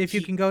download, if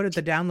you can go to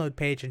the download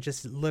page and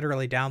just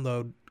literally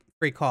download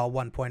FreeCol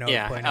 1.0.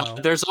 Yeah,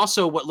 there's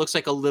also what looks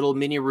like a little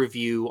mini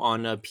review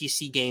on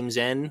PC Games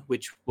N,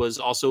 which was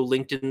also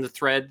linked in the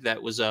thread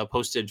that was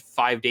posted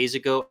 5 days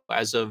ago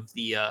as of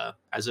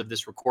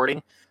this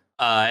recording,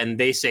 and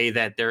they say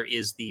that there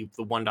is the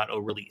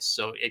 1.0 release.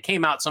 So it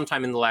came out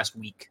sometime in the last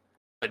week.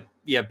 But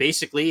yeah,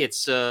 basically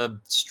it's a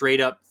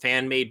straight up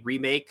fan made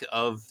remake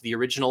of the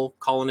original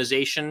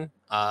colonization,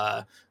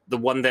 the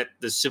one that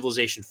the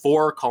Civilization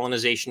IV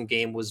colonization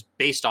game was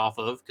based off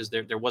of, because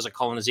there was a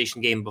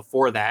colonization game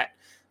before that.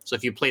 So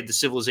if you played the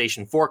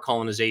Civilization IV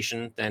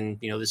colonization, then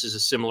this is a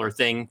similar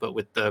thing, but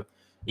with the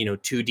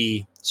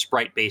 2D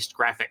sprite based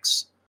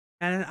graphics.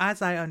 And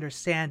as I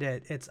understand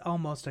it, it's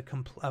almost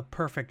a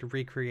perfect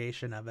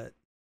recreation of it.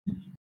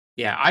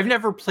 Yeah, I've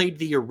never played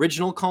the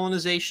original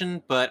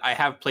colonization, but I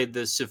have played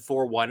the Civ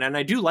IV one, and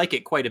I do like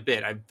it quite a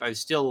bit. I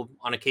still,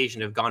 on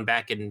occasion, have gone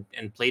back and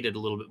played it a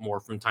little bit more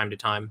from time to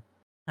time.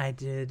 I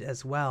did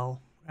as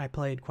well. I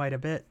played quite a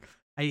bit.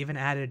 I even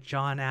added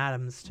John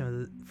Adams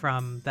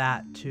from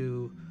that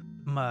to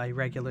my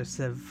regular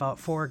Civ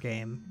 4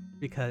 game,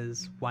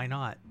 because why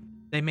not?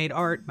 They made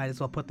art, might as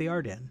well put the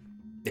art in.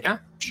 Yeah,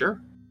 sure.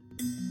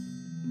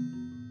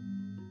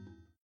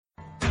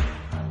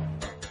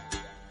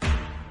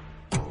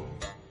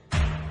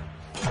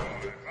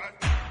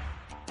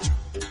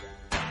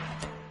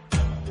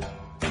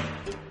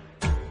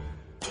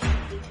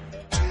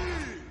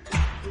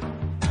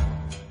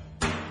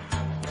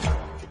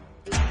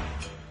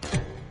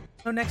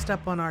 So next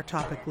up on our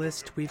topic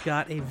list, we've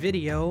got a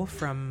video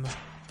from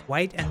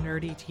White and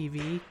Nerdy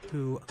TV,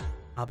 who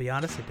I'll be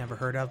honest, I'd never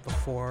heard of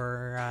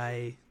before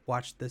I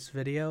watched this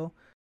video.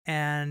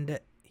 And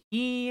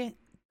he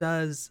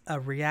does a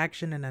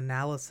reaction and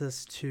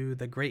analysis to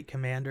the Great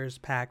Commanders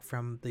pack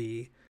from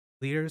the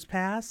Leader's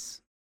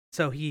Pass.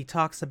 So he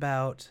talks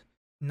about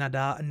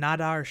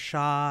Nadar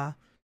Shah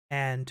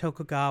and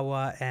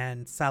Tokugawa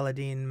and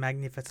Saladin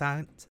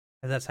Magnificent.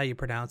 If that's how you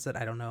pronounce it,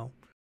 I don't know.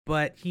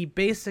 But he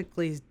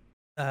basically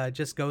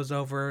just goes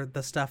over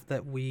the stuff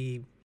that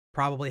we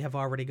probably have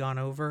already gone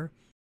over.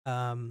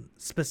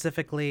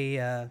 Specifically,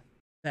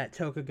 that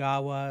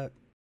Tokugawa,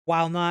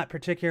 while not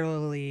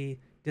particularly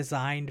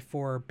designed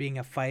for being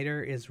a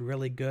fighter, is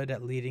really good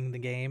at leading the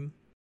game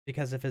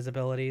because of his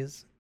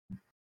abilities.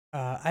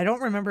 I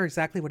don't remember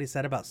exactly what he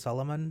said about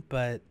Solomon,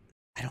 but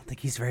I don't think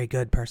he's very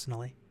good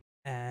personally.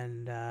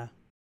 And well,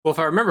 if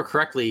I remember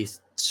correctly,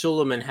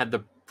 Suleiman had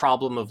the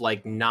problem of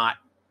like not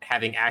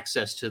having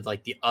access to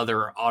like the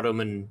other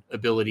Ottoman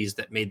abilities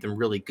that made them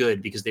really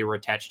good because they were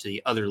attached to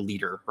the other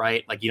leader,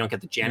 right? Like you don't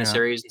get the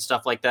Janissaries and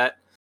stuff like that.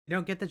 You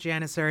don't get the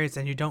Janissaries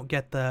and you don't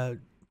get the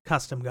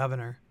custom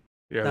governor.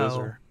 Yeah, those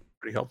are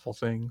pretty helpful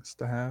things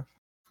to have.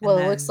 Well,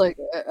 it looks like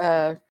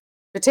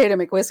Potato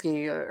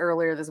McWhiskey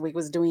earlier this week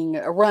was doing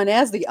a run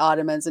as the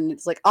Ottomans, and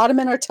it's like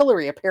Ottoman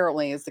artillery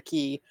apparently is the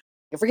key.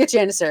 You forget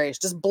Janissaries,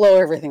 just blow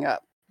everything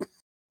up.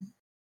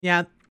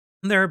 Yeah,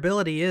 their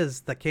ability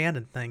is the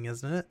cannon thing,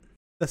 isn't it?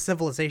 The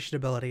civilization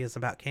ability is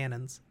about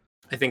cannons.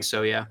 I think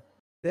so, yeah.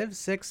 Civ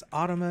 6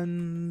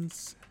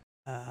 Ottomans,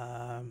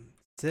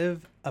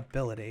 Civ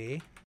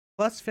ability,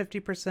 plus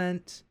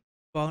 50%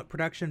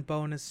 production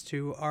bonus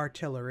to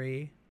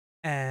artillery,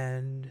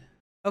 and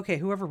okay,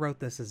 whoever wrote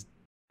this is,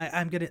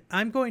 I'm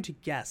going to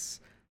guess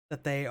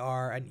that they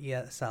are an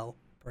ESL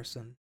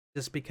person,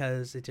 just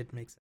because it did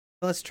make sense.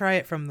 Let's try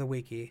it from the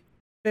wiki.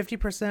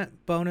 50%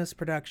 bonus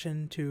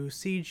production to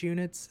siege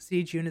units.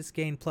 Siege units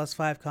gain plus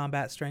 5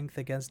 combat strength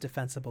against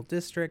defensible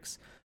districts.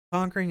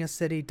 Conquering a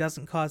city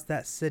doesn't cause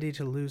that city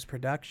to lose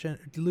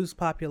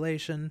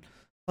population.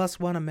 Plus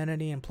 1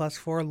 amenity and plus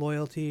 4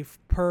 loyalty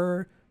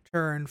per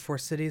turn for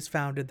cities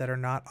founded that are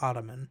not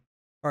Ottoman.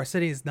 Or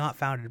cities not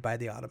founded by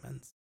the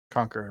Ottomans.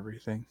 Conquer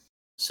everything.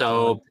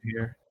 So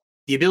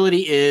the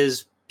ability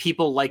is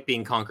people like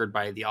being conquered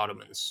by the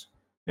Ottomans.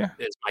 Yeah.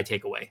 Is my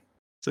takeaway.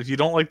 So if you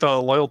don't like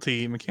the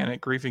loyalty mechanic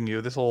griefing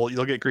you,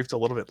 you'll get griefed a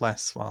little bit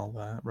less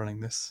while running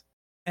this.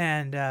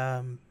 And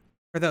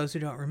for those who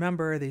don't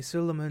remember, the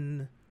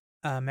Suleiman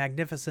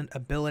Magnificent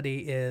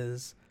ability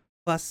is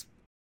plus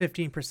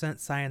 15%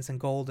 science and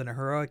gold in a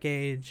heroic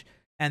age,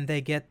 and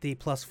they get the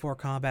plus 4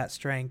 combat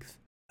strength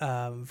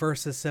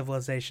versus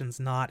civilizations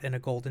not in a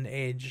golden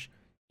age,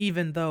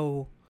 even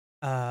though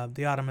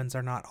the Ottomans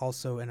are not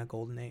also in a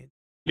golden age.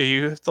 Yeah,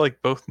 you have to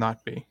like both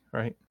not be,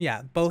 right?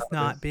 Yeah, both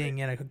not being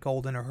in a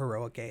golden or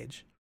heroic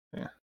age.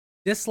 Yeah.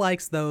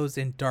 Dislikes those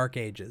in dark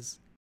ages.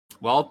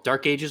 Well,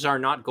 dark ages are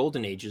not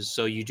golden ages,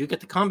 so you do get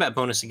the combat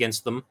bonus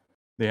against them.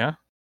 Yeah.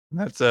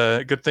 That's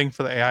a good thing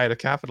for the AI to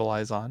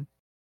capitalize on.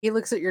 He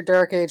looks at your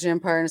Dark Age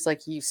Empire and is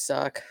like, you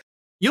suck.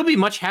 You'll be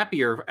much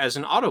happier as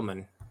an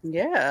Ottoman.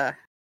 Yeah.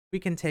 We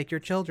can take your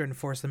children,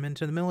 force them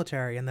into the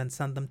military, and then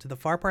send them to the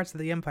far parts of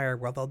the empire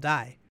where they'll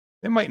die.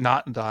 They might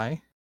not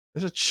die.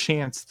 There's a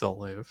chance they'll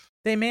live.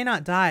 They may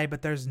not die,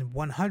 but there's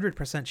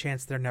 100%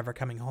 chance they're never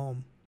coming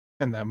home.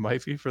 And that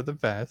might be for the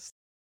best.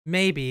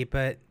 Maybe,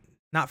 but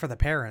not for the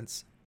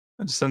parents.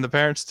 And just send the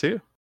parents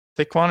too.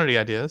 Take quantity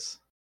ideas.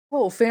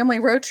 Oh, family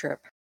road trip.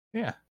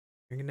 Yeah.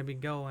 You're going to be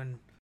going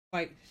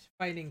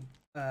fighting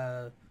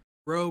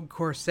rogue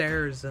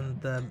corsairs in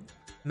the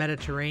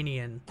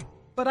Mediterranean.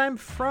 But I'm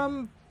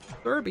from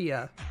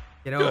Serbia.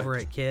 Get over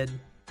it, kid.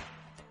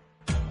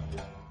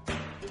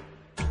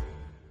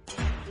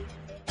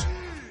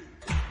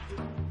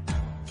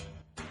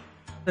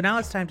 So now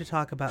it's time to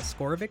talk about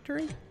score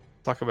victory.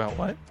 Talk about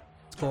what?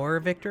 Score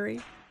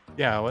victory?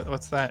 Yeah,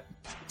 what's that?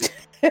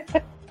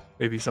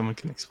 Maybe someone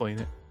can explain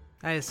it.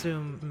 I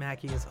assume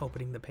Mackie is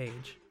opening the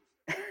page.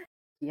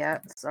 Yeah,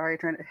 sorry,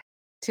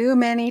 too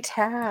many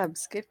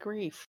tabs. Good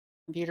grief.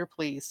 Computer,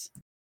 please.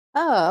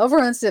 Over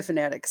on Civ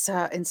Fanatics,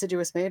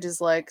 Insidious Mage is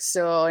like,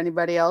 so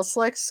anybody else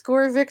like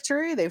score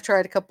victory? They've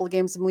tried a couple of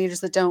games of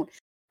leaders that don't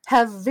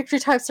have victory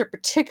types they're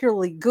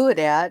particularly good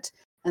at,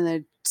 and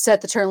they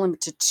set the turn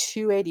limit to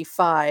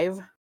 285,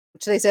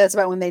 which they say that's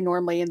about when they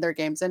normally end their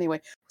games anyway.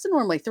 Was it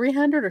normally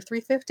 300 or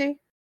 350?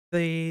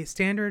 The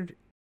standard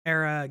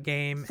era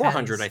game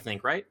 400, I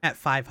think, right? At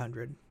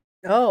 500.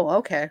 Oh,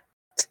 okay.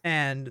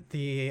 And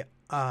the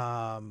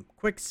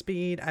quick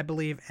speed, I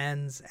believe,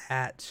 ends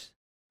at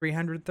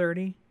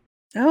 330.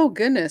 Oh,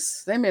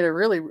 goodness. They made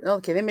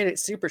it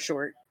super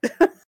short.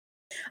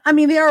 I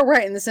mean, they are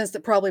right in the sense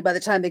that probably by the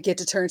time they get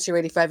to turn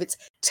 285, it's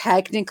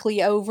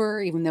technically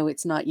over, even though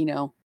it's not,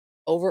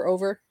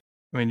 over.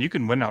 I mean, you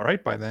can win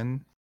outright by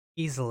then.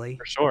 Easily.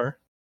 For sure.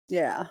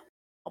 Yeah.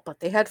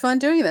 But they had fun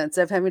doing that.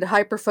 Instead of having to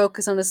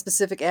hyper-focus on a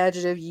specific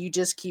adjective, you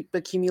just keep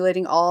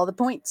accumulating all the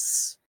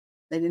points.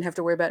 They didn't have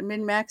to worry about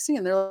min-maxing,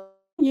 and they're like,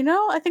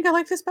 I think I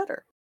like this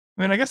better.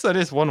 I mean, I guess that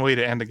is one way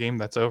to end a game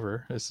that's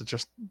over, is to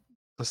just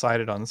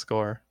decided on the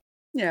score.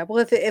 Yeah, well,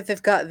 if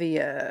they've got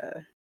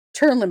the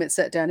turn limit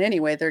set down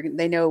anyway,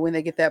 they know when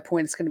they get that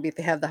point, it's going to be if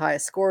they have the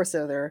highest score,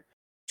 so they're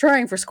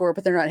trying for score,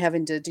 but they're not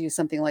having to do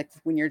something like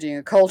when you're doing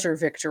a culture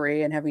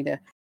victory and having to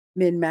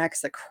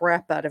min-max the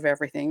crap out of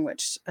everything,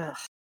 which, ugh.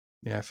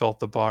 Yeah, I felt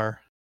the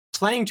bar.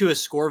 Playing to a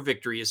score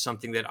victory is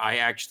something that I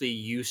actually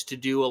used to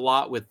do a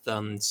lot with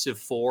Civ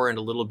 4 and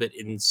a little bit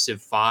in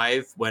Civ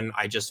 5 when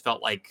I just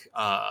felt like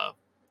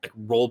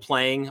role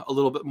playing a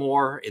little bit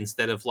more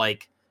instead of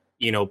like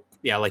you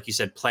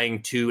said,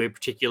 playing to a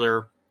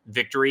particular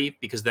victory,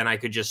 because then I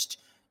could just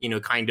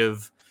kind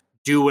of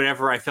do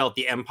whatever I felt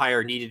the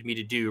Empire needed me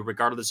to do,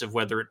 regardless of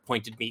whether it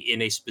pointed me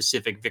in a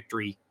specific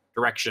victory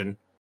direction.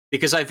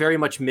 Because I very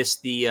much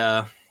missed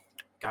the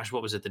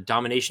what was it, the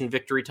domination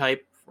victory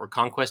type or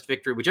conquest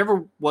victory,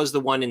 whichever was the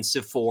one in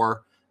Civ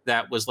 4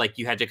 that was like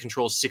you had to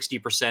control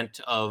 60%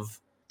 of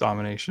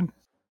domination.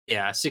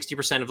 Yeah,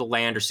 60% of the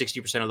land or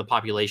 60% of the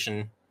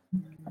population.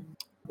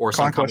 Or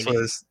conquest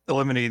was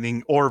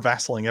eliminating or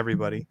vassaling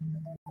everybody.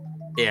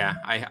 Yeah,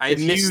 I if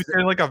you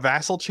did like a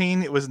vassal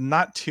chain, it was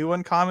not too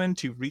uncommon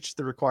to reach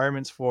the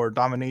requirements for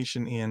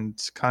domination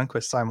and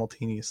conquest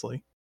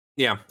simultaneously.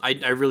 Yeah, I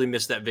really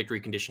missed that victory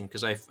condition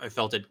because I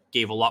felt it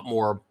gave a lot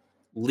more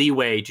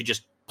leeway to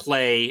just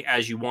play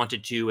as you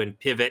wanted to and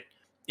pivot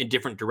in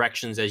different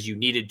directions as you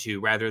needed to,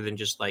 rather than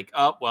just like,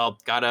 oh, well,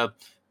 gotta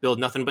build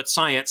nothing but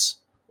science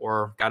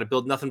or gotta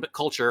build nothing but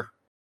culture.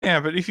 Yeah,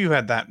 but if you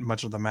had that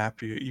much of the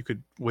map, you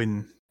could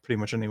win pretty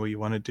much any way you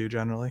wanted to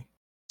generally.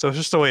 So it's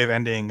just a way of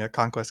ending a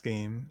conquest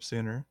game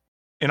sooner.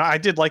 And I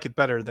did like it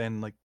better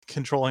than like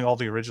controlling all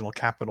the original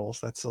capitals.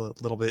 That's a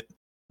little bit,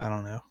 I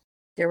don't know.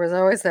 There was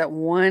always that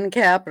one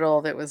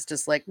capital that was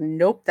just like,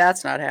 nope,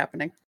 that's not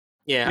happening.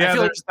 Yeah, I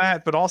feel there's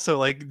that, but also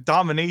like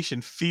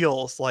domination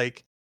feels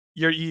like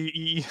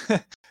you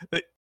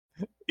the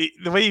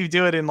way you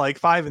do it in like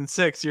 5 and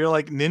 6, you're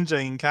like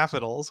ninjaing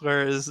capitals,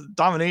 whereas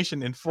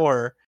domination in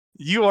 4,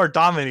 you are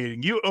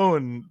dominating. You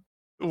own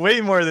way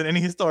more than any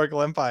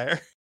historical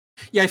empire.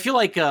 Yeah, I feel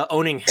like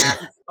owning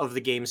half of the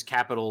game's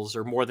capitals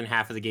or more than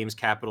half of the game's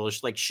capitals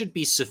should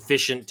be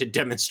sufficient to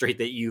demonstrate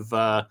that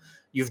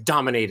you've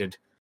dominated.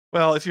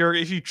 Well, if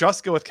you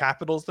just go with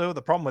capitals, though,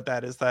 the problem with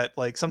that is that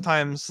like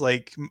sometimes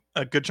like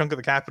a good chunk of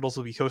the capitals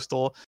will be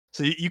coastal,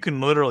 so you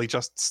can literally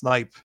just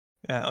snipe.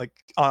 Like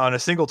on a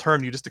single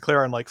turn, you just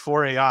declare on like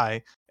 4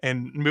 AI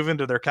and move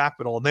into their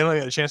capital, and they don't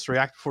get a chance to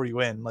react before you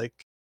win. Like,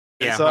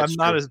 yeah, so I'm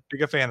not as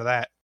big a fan of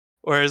that.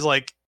 Whereas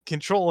like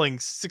controlling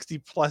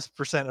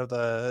 60+% of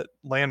the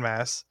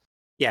landmass.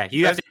 Yeah,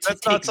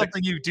 that's not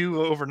something you do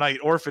overnight,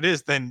 or if it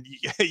is, then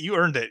you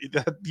earned it.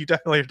 You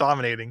definitely are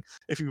dominating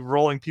if you're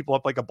rolling people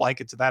up like a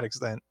blanket to that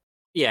extent.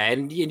 Yeah,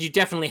 and you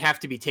definitely have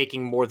to be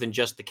taking more than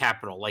just the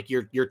capital. Like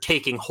you're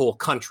taking whole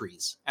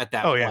countries at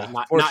that point, yeah,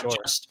 not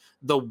just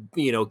the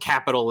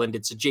capital and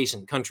its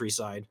adjacent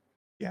countryside.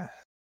 Yeah,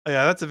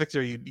 that's a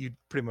victory you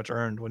pretty much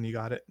earned when you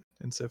got it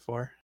in Civ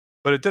 4.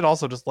 But it did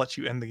also just let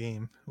you end the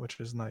game, which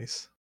is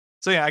nice.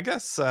 So yeah, I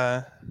guess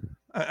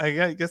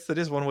I guess that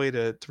is one way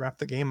to wrap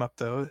the game up,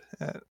 though.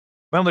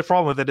 My only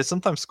problem with it is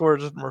sometimes score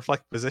doesn't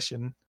reflect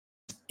position.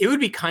 It would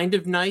be kind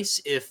of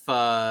nice if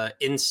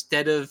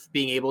instead of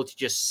being able to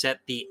just set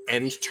the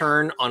end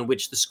turn on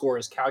which the score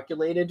is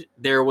calculated,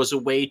 there was a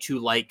way to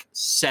like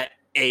set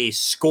a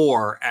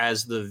score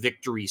as the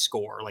victory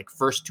score. Like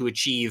first to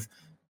achieve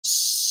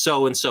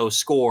so-and-so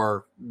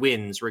score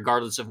wins,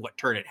 regardless of what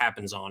turn it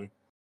happens on.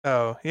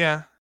 Oh,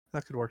 yeah.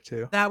 That could work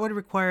too. That would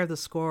require the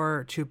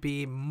score to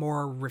be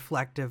more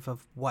reflective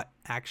of what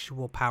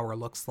actual power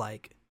looks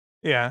like.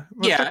 Yeah.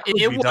 Yeah,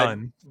 it would.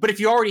 Done. But if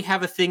you already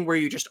have a thing where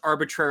you're just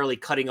arbitrarily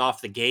cutting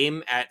off the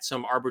game at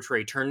some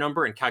arbitrary turn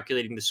number and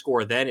calculating the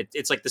score, then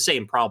it's like the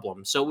same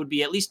problem. So it would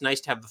be at least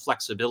nice to have the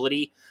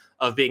flexibility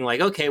of being like,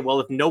 okay,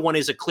 well, if no one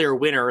is a clear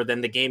winner,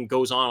 then the game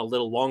goes on a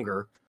little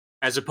longer,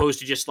 as opposed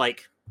to just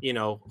like,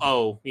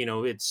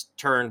 it's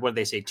turn, what did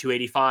they say,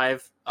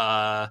 285?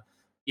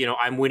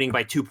 I'm winning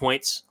by 2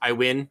 points. I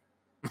win,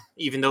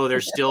 even though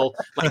there's still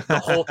like the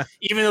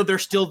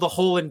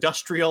whole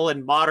industrial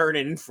and modern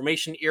and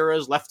information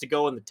eras left to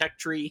go in the tech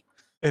tree.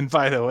 And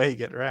by the way,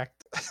 get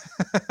wrecked.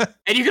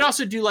 And you can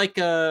also do like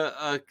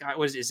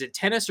is it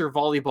tennis or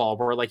volleyball,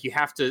 where like you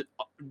have to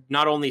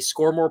not only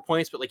score more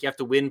points, but like you have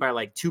to win by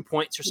like 2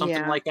 points or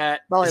something like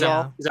that.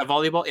 Volleyball. Is that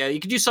volleyball? Yeah, you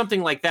can do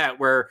something like that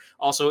where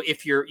also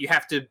if you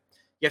have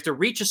to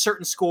reach a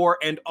certain score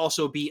and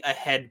also be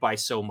ahead by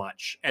so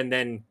much, and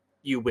then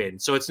you win.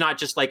 So it's not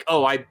just like,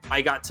 oh,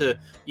 I got to,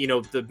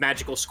 the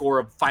magical score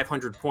of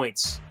 500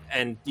 points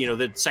and,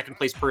 the second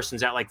place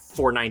person's at like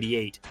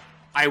 498.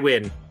 I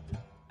win.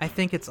 I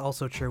think it's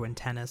also true in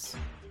tennis.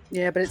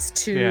 Yeah, but it's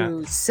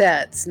two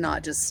sets,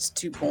 not just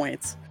 2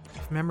 points.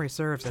 If memory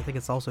serves, I think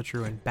it's also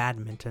true in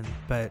badminton,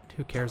 but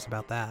who cares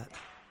about that?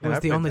 It was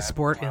the only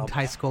sport in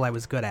high school I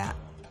was good at.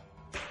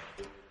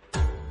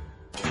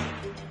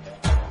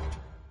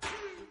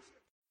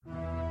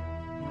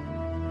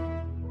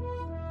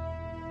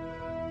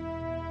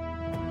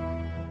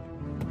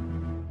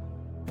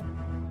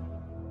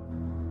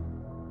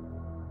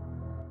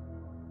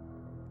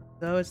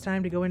 So it's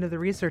time to go into the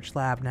research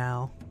lab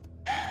now.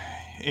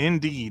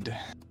 Indeed.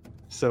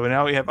 So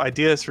now we have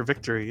ideas for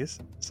victories,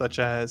 such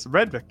as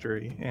red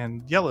victory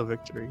and yellow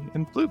victory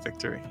and blue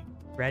victory.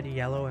 Red,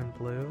 yellow, and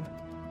blue?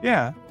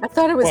 Yeah. I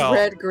thought it was Well-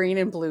 red, green,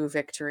 and blue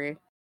victory.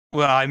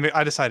 Well,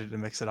 I decided to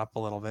mix it up a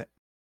little bit.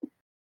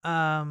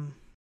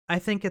 I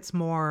think it's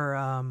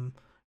more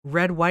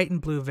red, white,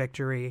 and blue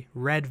victory,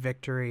 red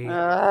victory,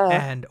 Ugh.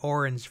 and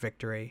orange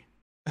victory.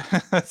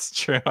 That's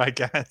true, I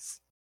guess.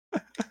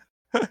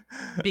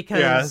 Because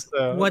yeah,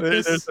 so what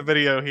there's this- a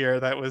video here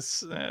that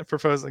was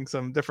proposing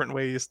some different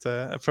ways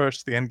to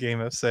approach the end game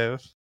of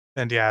Civ.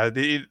 And yeah,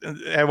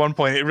 at one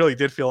point it really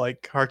did feel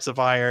like Hearts of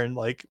Iron,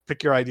 like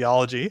pick your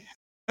ideology.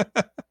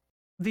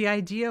 The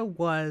idea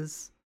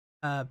was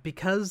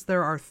because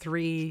there are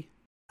 3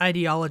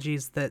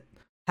 ideologies that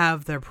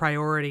have their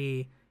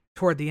priority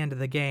toward the end of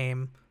the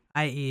game,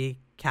 i.e.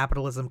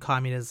 capitalism,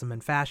 communism,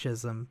 and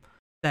fascism,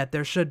 that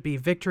there should be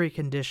victory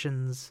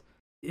conditions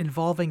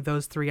involving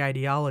those 3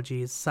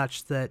 ideologies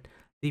such that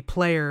the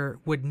player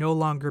would no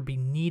longer be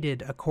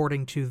needed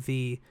according to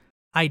the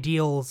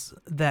ideals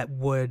that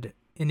would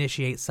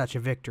initiate such a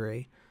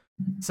victory.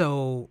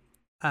 So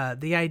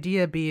the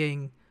idea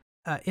being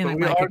But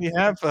we already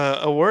have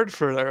a word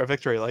for a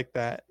victory like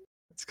that.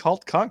 It's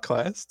called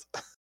conquest.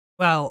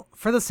 Well,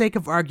 for the sake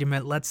of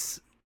argument, let's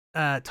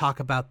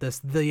talk about this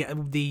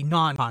the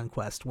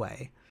non-conquest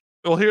way.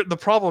 Well, here the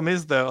problem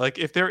is though, like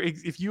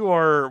if you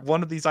are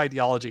one of these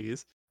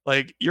ideologies,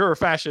 like you're a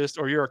fascist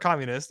or you're a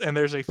communist, and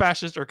there's a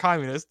fascist or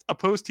communist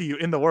opposed to you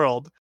in the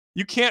world,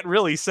 you can't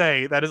really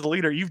say that as a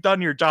leader you've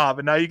done your job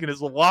and now you can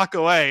just walk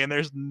away and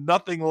there's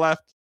nothing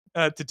left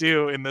to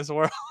do in this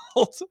world.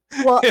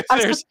 Well, if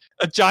there's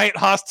a giant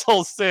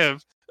hostile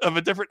civ of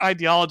a different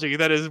ideology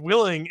that is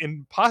willing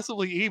and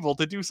possibly able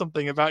to do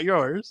something about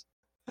yours.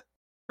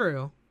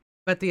 True.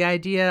 But the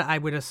idea, I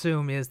would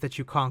assume, is that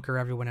you conquer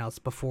everyone else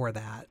before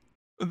that.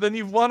 Then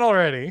you've won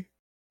already.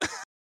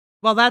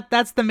 Well,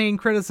 that's the main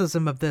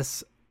criticism of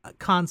this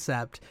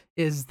concept,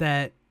 is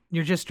that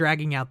you're just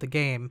dragging out the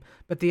game.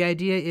 But the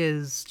idea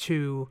is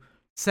to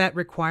set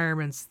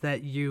requirements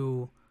that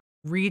you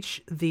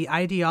reach the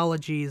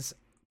ideology's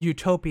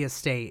utopia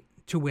state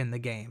to win the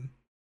game.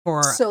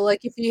 So, like,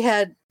 if you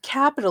had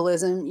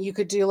capitalism, you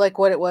could do like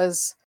what it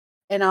was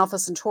in Alpha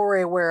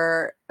Centauri,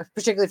 where,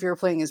 particularly if you were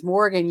playing as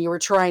Morgan, you were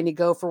trying to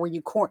go for where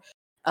you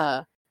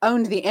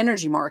owned the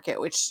energy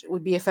market, which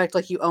would be effect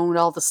like you owned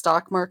all the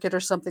stock market or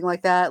something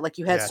like that. Like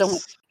you had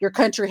your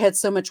country had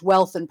so much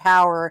wealth and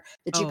power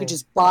that you could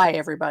just buy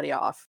everybody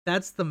off.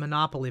 That's the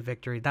monopoly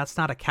victory. That's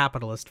not a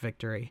capitalist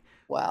victory.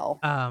 Well,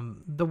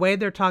 the way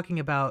they're talking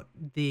about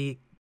the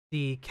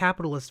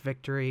capitalist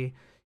victory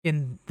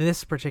in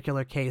this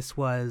particular case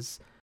was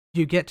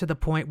you get to the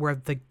point where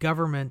the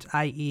government,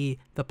 i.e.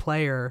 the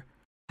player,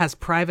 has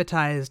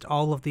privatized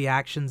all of the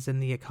actions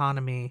in the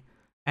economy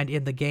and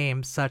in the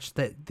game such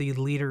that the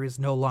leader is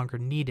no longer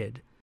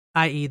needed,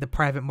 i.e. the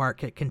private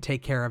market can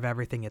take care of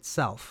everything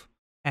itself.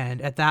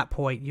 And at that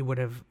point, you would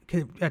have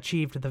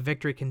achieved the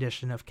victory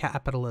condition of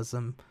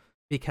capitalism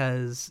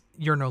because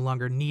you're no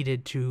longer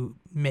needed to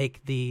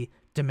make the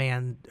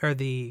demand or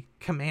the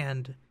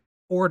command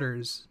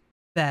orders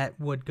that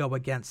would go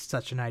against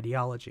such an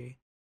ideology.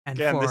 And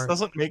again, this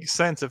doesn't make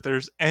sense if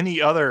there's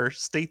any other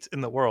states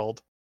in the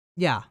world.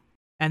 Yeah.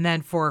 And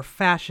then for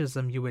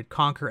fascism, you would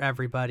conquer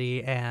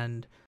everybody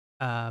and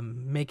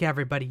make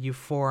everybody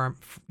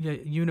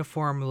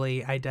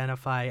uniformly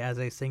identify as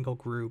a single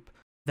group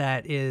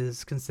that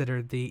is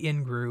considered the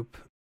in-group.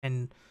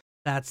 And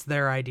that's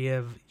their idea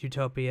of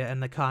utopia.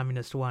 And the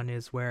communist one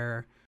is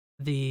where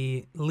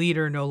the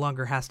leader no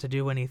longer has to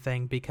do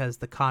anything because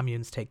the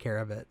communes take care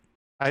of it.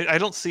 I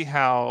don't see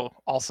how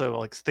also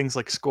like things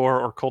like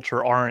score or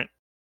culture aren't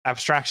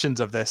abstractions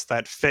of this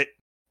that fit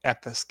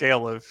at the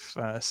scale of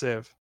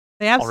Civ.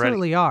 They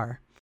absolutely are.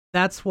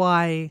 That's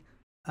why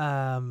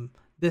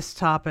this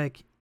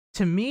topic,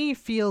 to me,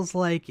 feels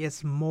like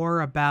it's more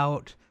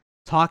about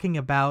talking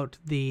about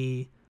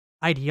the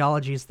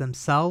ideologies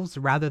themselves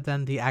rather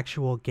than the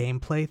actual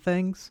gameplay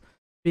things.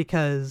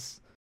 Because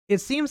it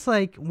seems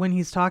like when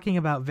he's talking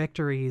about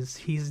victories,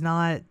 he's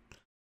not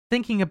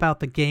thinking about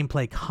the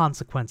gameplay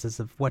consequences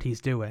of what he's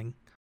doing.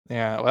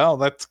 Yeah, well,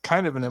 that's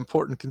kind of an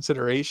important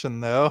consideration,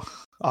 though,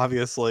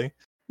 obviously.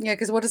 yeah,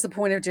 because what is the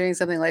point of doing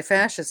something like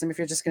fascism if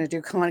you're just going to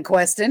do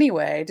conquest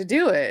anyway to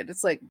do it?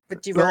 It's like,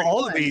 but you've already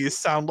all won. of these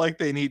sound like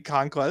they need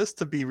conquest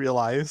to be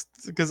realized,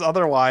 because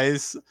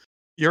otherwise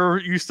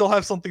you still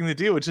have something to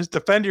do, which is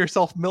defend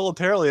yourself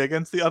militarily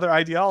against the other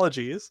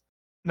ideologies.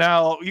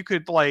 Now, you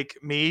could like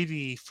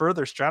maybe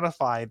further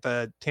stratify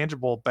the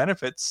tangible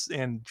benefits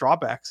and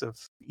drawbacks of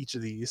each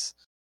of these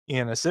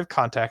in a Civ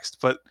context,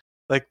 but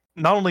like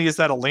not only is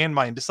that a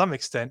landmine to some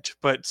extent,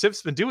 but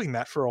Civ's been doing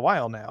that for a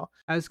while now.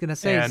 I was going to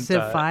say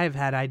Civ 5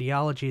 had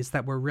ideologies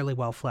that were really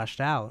well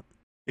fleshed out.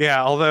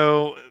 Yeah,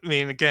 although, I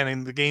mean, again,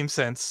 in the game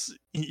sense,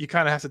 you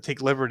kind of have to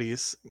take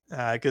liberties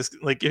because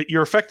like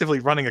you're effectively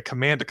running a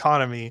command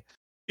economy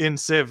in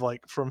Civ,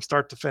 like from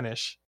start to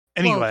finish.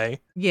 Anyway,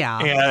 well, yeah,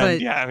 and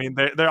but yeah, I mean,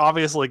 they're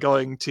obviously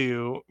going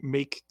to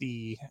make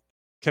the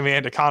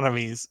command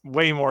economies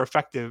way more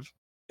effective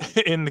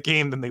in the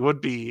game than they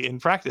would be in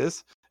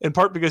practice, in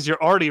part because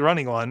you're already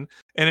running one,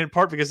 and in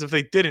part because if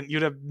they didn't,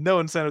 you'd have no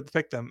incentive to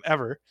pick them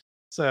ever.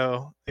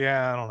 So,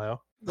 yeah, I don't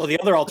know. Well, the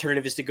other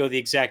alternative is to go the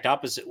exact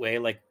opposite way,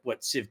 like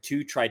what Civ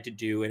II tried to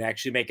do, and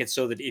actually make it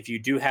so that if you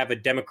do have a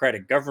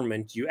democratic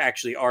government, you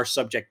actually are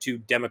subject to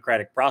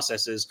democratic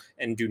processes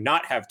and do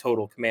not have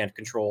total command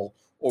control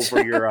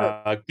over your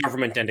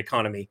government and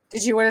economy.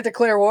 Did you want to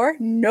declare war?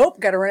 Nope,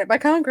 got to run it by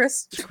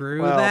Congress.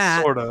 Screw Well,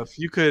 that. sort of.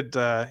 You could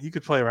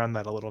play around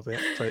that a little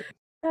bit, but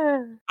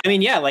I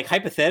mean, yeah, like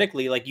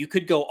hypothetically, like you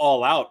could go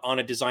all out on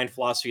a design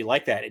philosophy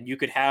like that, and you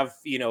could have,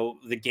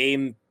 the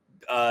game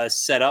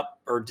set up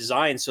or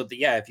designed so that,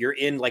 yeah, if you're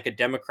in like a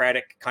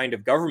democratic kind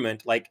of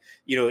government, like,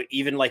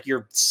 even like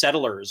your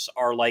settlers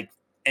are like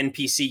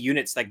NPC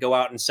units that go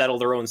out and settle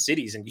their own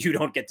cities, and you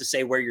don't get to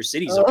say where your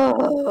cities are.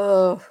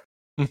 Oh,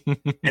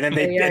 And then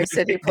they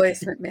city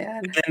placement,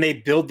 man. and they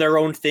build their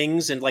own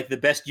things, and like the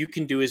best you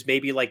can do is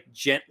maybe like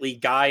gently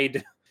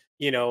guide,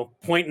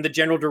 point in the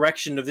general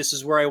direction of this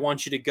is where I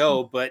want you to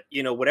go, but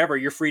whatever,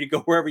 you're free to go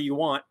wherever you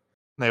want.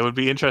 it would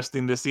be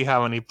interesting to see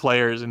how many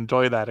players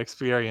enjoy that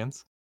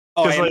experience.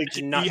 Oh, Because I like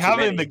imagine not too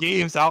having many. the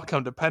game's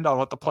outcome depend on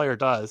what the player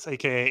does,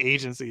 aka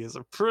agency, is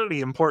a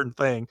pretty important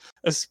thing,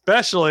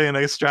 especially in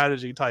a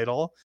strategy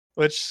title,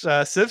 which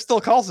Civ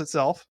still calls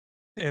itself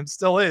and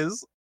still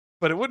is,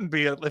 but it wouldn't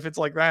be if it's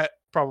like that,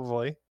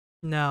 probably.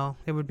 No,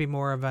 it would be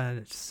more of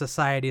a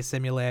society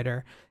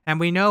simulator. And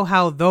we know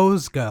how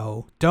those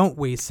go, don't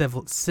we,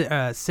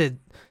 SimCity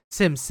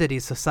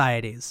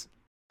societies?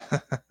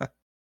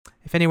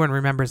 If anyone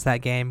remembers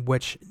that game,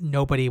 which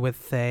nobody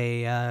with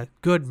a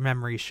good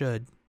memory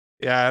should.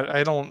 Yeah,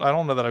 I don't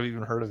know that I've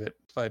even heard of it,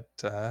 but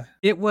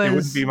It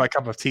wouldn't be my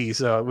cup of tea,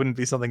 so it wouldn't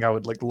be something I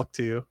would like look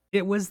to.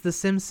 It was the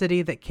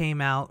SimCity that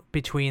came out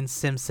between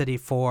SimCity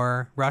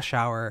 4 Rush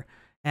Hour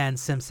and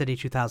SimCity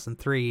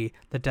 2003,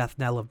 The Death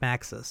Knell of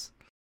Maxis.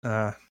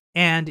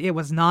 And it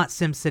was not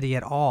SimCity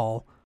at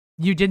all.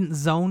 You didn't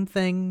zone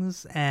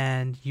things,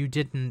 and you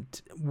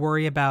didn't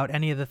worry about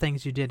any of the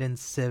things you did in the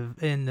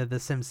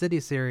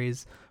SimCity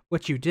series.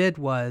 What you did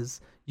was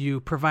you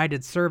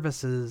provided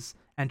services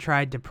and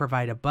tried to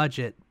provide a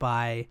budget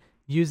by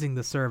using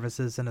the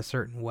services in a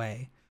certain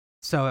way.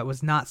 So it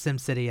was not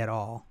SimCity at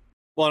all.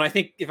 Well, and I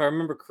think if I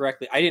remember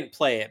correctly, I didn't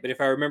play it, but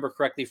if I remember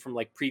correctly from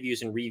like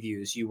previews and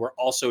reviews, you were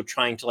also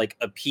trying to like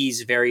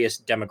appease various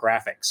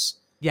demographics.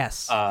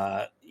 Yes.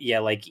 Yeah,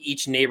 like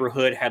each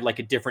neighborhood had like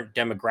a different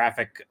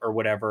demographic or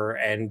whatever,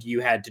 and you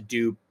had to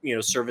do,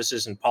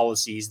 services and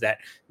policies that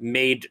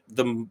made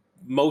the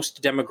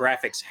most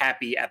demographics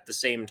happy at the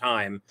same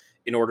time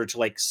in order to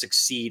like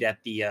succeed at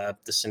the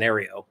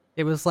scenario.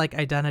 It was like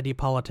Identity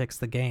Politics,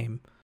 the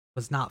game. It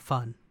was not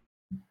fun.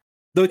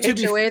 Though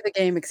HOA the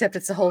game, except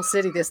it's a whole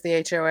city, this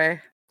the HOA.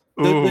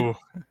 Ooh,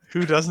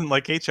 who doesn't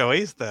like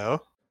HOAs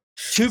though?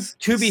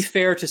 To be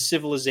fair to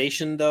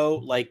Civilization, though,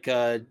 like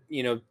the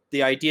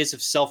ideas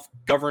of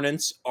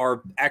self-governance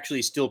are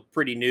actually still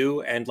pretty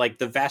new, and like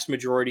the vast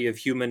majority of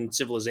human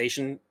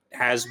civilization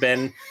has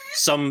been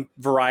some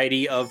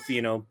variety of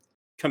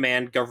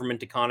command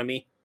government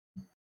economy.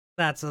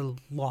 That's a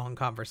long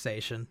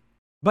conversation,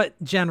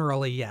 but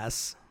generally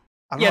yes.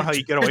 I don't know how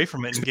you get away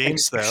from it in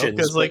games though,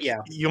 because like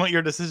yeah. you want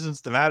your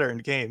decisions to matter in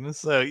games,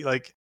 so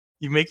like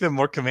you make them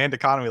more command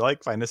economy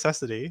like by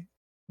necessity.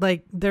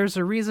 Like, there's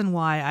a reason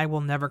why I will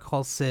never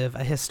call Civ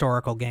a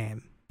historical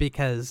game,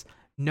 because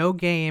no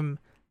game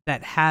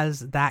that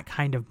has that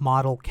kind of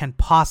model can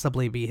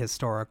possibly be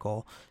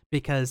historical,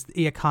 because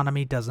the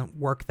economy doesn't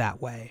work that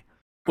way.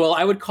 Well,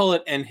 I would call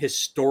it an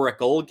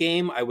historical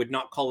game. I would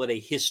not call it a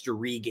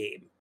history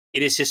game.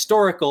 It is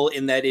historical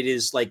in that it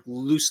is like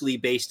loosely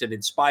based and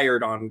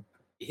inspired on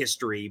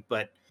history,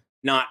 but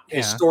not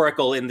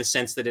historical in the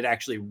sense that it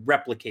actually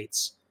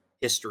replicates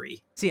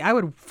history. See, I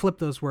would flip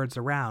those words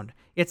around.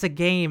 It's a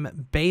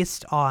game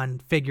based on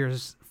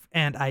figures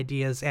and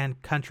ideas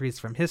and countries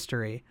from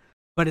history,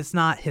 but it's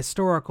not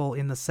historical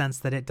in the sense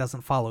that it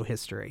doesn't follow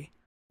history.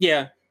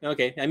 Yeah,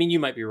 okay. I mean, you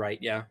might be right,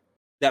 yeah.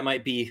 That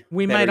might be...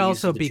 We might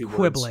also be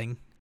quibbling.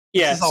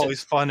 Yeah, this is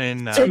always fun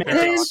in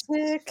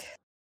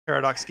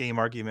Paradox game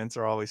arguments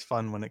are always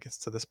fun when it gets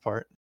to this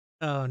part.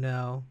 Oh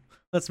no.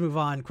 Let's move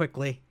on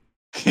quickly.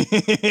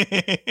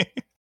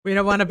 We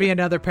don't want to be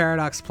another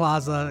Paradox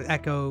Plaza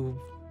Echo,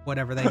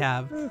 whatever they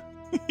have.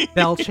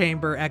 Bell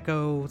Chamber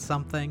Echo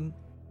something.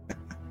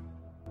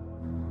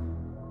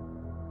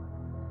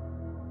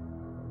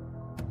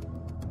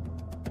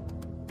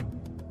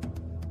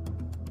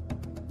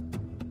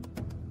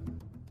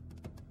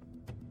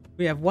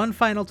 We have one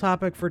final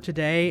topic for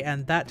today,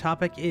 and that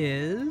topic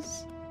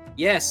is...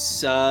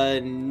 Yes,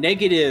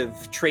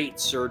 negative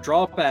traits or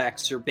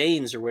drawbacks or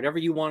banes or whatever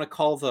you want to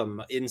call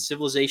them in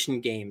Civilization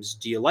games.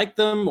 Do you like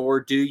them or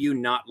do you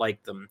not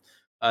like them?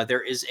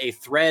 There is a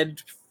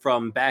thread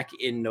from back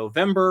in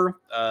November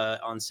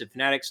on Civ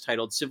Fanatics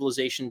titled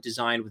Civilization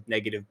Designed with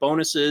Negative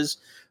Bonuses,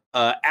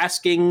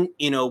 asking,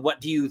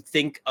 what do you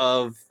think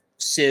of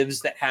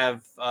civs that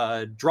have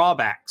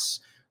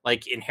drawbacks?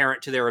 like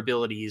inherent to their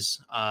abilities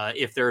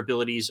if their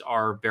abilities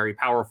are very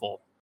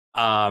powerful.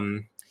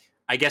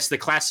 I guess the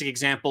classic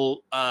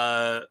example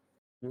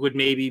would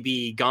maybe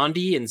be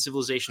Gandhi in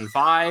Civilization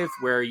V,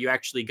 where you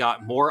actually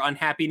got more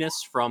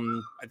unhappiness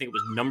from, I think it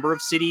was number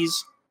of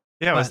cities.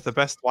 Yeah, it was the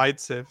best wide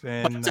civ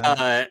in.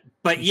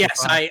 But in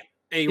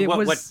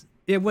yes,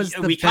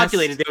 we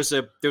calculated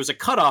there was a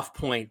cutoff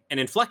point, an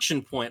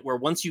inflection point, where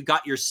once you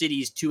got your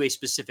cities to a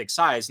specific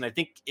size, and I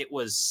think it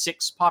was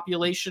 6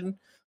 population,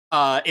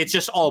 it's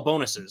just all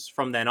bonuses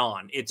from then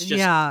on. It's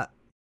just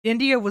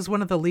India was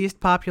one of the least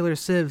popular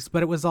civs,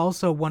 but it was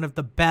also one of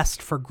the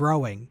best for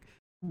growing.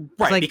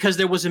 Right, because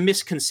there was a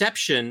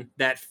misconception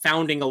that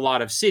founding a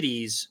lot of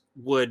cities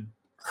would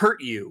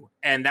hurt you,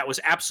 and that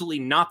was absolutely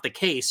not the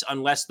case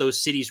unless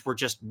those cities were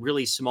just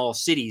really small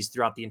cities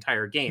throughout the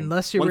entire game.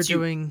 Unless you were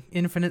doing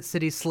infinite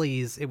city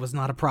sleaze, it was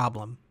not a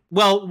problem.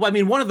 Well, I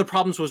mean, one of the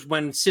problems was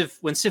when Civ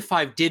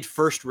V did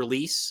first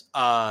release,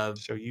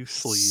 show you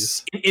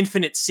sleaze.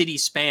 Infinite city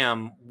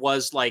spam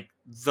was like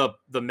the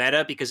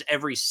meta, because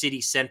every city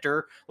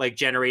center like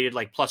generated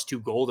like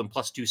 +2 gold and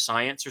 +2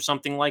 science or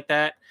something like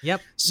that.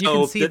 Yep, so you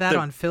can see that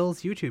on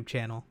Phil's YouTube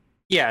channel.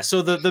 Yeah,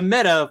 so the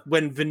meta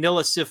when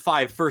vanilla Civ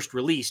V first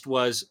released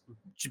was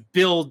to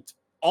build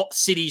all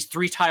cities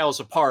 3 tiles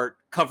apart,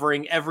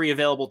 covering every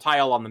available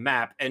tile on the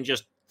map, and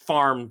just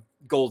farm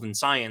gold and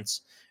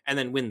science, and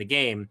then win the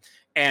game.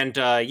 And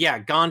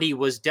Gandhi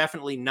was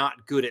definitely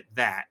not good at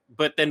that.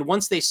 But then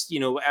once they,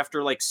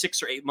 after like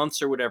 6 or 8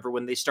 months or whatever,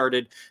 when they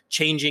started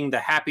changing the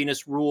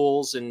happiness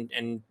rules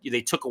and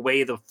they took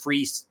away the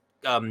free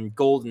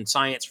gold and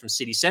science from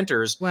city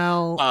centers.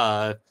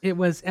 Well, it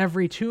was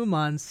every 2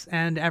 months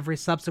and every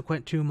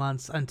subsequent 2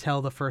 months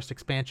until the first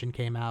expansion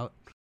came out.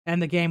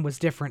 And the game was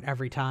different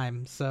every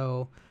time.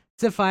 So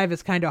Civ 5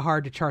 is kind of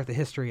hard to chart the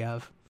history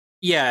of.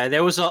 Yeah,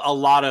 there was a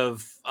lot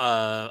of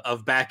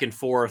back and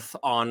forth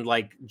on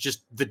like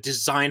just the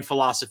design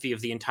philosophy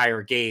of the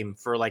entire game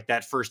for like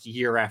that first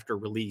year after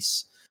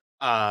release.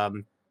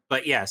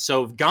 But yeah,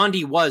 so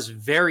Gandhi was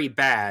very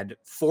bad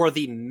for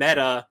the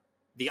meta,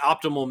 the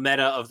optimal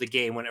meta of the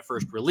game when it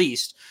first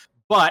released.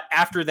 But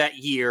after that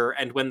year,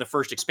 and when the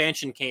first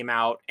expansion came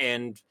out,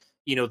 and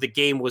the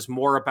game was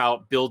more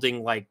about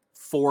building like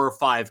 4 or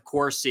 5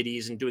 core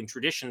cities and doing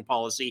tradition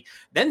policy,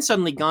 then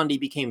suddenly Gandhi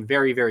became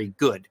very, very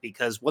good,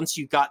 because once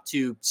you got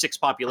to 6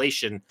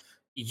 population,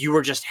 you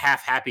were just double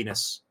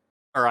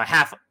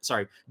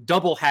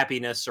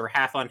happiness or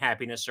half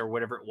unhappiness or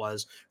whatever it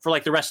was for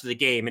like the rest of the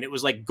game. And it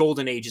was like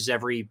golden ages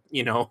every,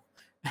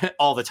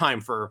 all the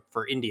time for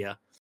India.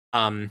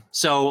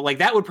 So like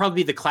that would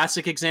probably be the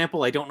classic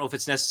example. I don't know if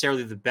it's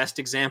necessarily the best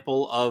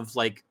example of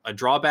like a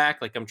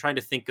drawback. Like I'm trying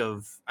to think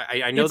of,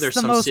 I know there's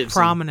some most civs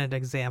prominent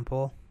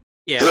example.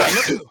 Yeah,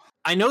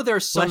 I know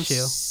there's some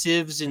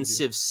civs in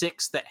Civ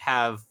 6 that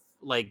have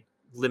like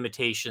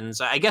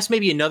limitations. I guess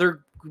maybe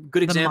another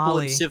good example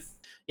in Civ,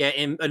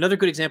 another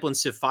good example in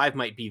Civ 5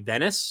 might be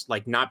Venice,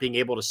 like not being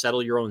able to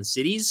settle your own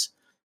cities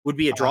would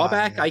be a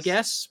drawback, I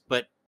guess.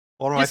 But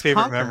one of my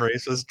favorite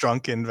memories was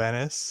drunk in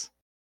Venice.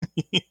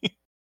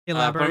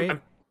 Elaborate.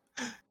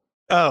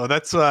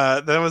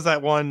 That was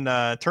that one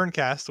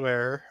turncast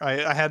where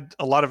I had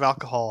a lot of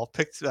alcohol,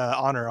 picked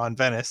honor on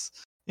Venice,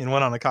 and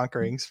went on a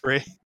conquering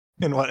spree.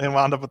 And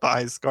wound up with the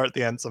highest score at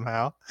the end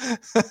somehow.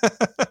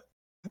 That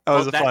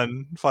was a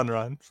fun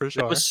run for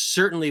sure. That was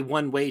certainly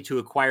one way to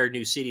acquire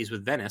new cities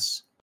with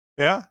Venice.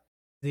 Yeah,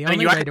 the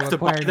only way to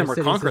acquire them or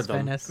conquer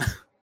them.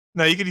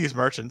 No, you could use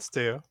merchants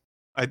too.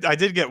 I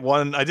did get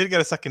one. I did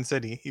get a second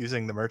city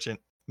using the merchant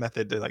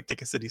method to like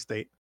take a city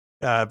state.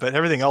 But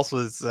everything else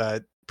was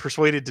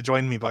persuaded to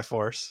join me by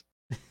force.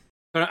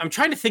 But I'm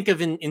trying to think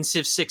of in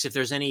Civ 6 if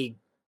there's any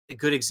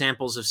good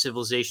examples of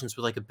civilizations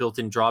with like a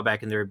built-in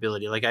drawback in their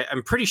ability. Like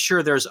I'm pretty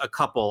sure there's a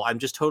couple. I'm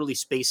just totally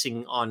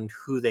spacing on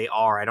who they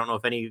are. I don't know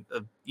if any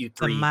of you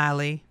three. The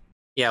Mali.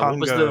 Yeah,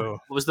 Congo. what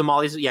was the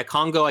Mali's? Yeah,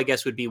 Congo, I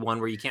guess, would be one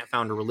where you can't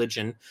found a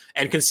religion.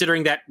 And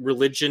considering that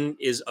religion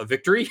is a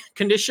victory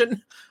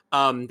condition,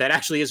 that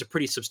actually is a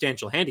pretty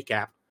substantial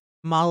handicap.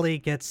 Mali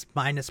gets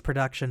minus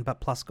production but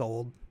plus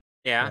gold.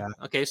 Yeah.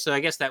 Okay, so I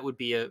guess that would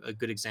be a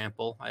good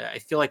example. I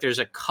feel like there's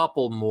a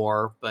couple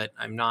more, but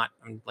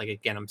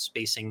I'm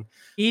spacing.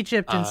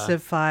 Egypt in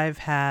Civ 5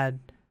 had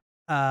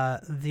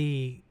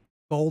the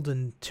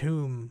golden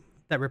tomb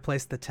that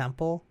replaced the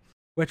temple,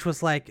 which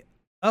was like,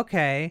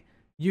 okay,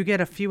 you get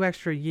a few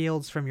extra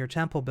yields from your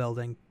temple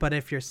building, but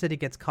if your city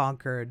gets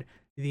conquered,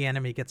 the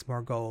enemy gets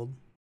more gold.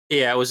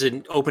 Yeah, it was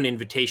an open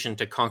invitation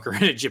to conquer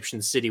an Egyptian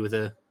city with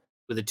a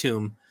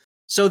tomb.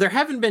 So there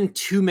haven't been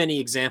too many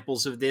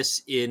examples of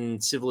this in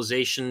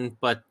Civilization,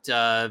 but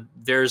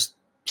there's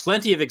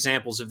plenty of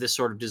examples of this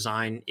sort of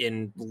design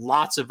in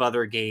lots of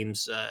other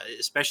games.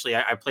 Especially,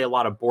 I play a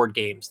lot of board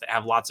games that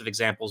have lots of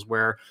examples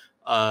where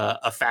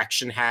a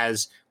faction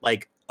has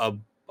like a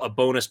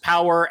bonus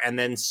power and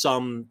then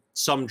some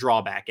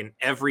drawback, and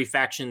every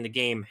faction in the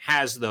game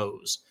has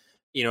those.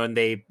 And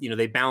they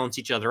balance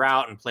each other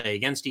out and play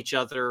against each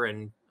other,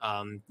 and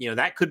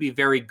that could be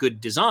very good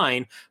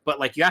design. But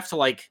like you have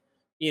to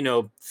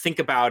think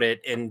about it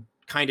and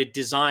kind of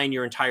design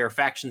your entire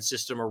faction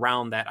system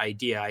around that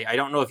idea. I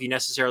don't know if you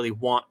necessarily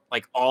want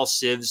like all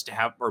civs to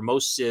have, or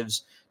most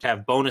civs to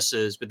have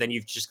bonuses, but then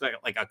you've just got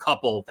like a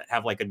couple that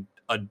have like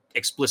a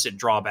explicit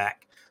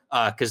drawback,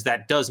 because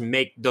that does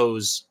make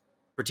those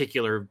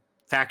particular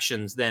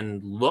factions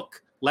then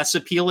look less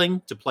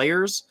appealing to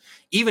players.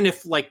 Even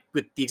if, like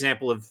with the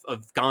example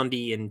of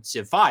Gandhi and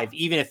Civ 5,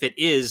 even if it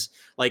is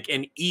like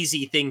an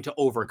easy thing to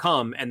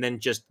overcome and then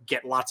just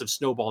get lots of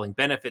snowballing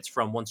benefits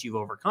from once you've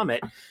overcome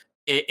it,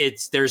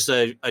 there's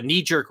a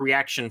knee-jerk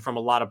reaction from a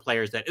lot of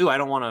players that, ooh, I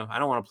don't want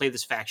to play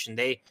this faction.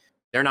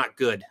 They're not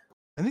good.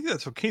 I think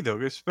that's okay though,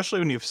 especially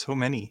when you have so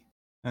many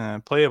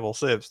playable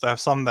civs, to have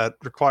some that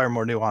require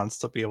more nuance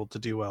to be able to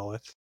do well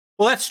with.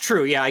 Well, that's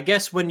true. Yeah, I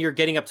guess when you're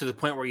getting up to the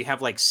point where you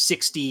have like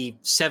 60,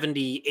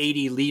 70,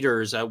 80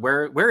 leaders,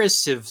 where is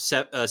Civ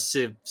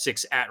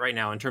 6 at right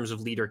now in terms of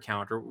leader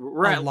count? Or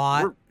we're A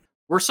lot.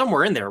 We're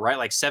somewhere in there, right?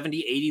 Like 70,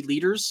 80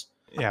 leaders?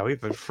 Yeah, we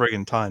have a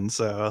friggin' ton,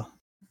 so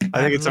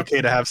I think it's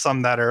okay to have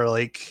some that are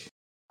like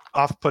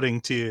off-putting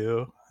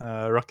to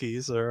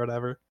rookies or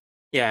whatever.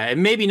 Yeah,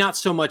 and maybe not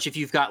so much if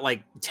you've got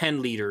like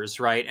 10 leaders,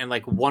 right? And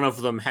like one of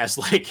them has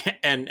like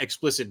an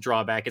explicit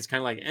drawback. It's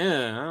kind of like,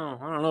 I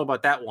don't know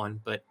about that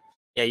one, but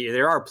yeah,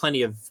 there are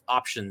plenty of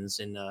options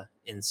in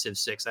Civ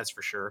 6, that's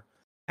for sure.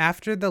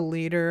 After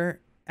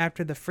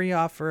the free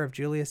offer of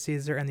Julius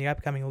Caesar and the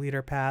upcoming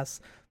Leader Pass,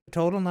 the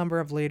total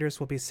number of leaders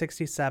will be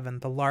 67,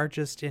 the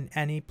largest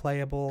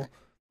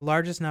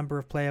number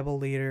of playable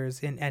leaders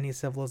in any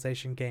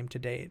Civilization game to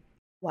date.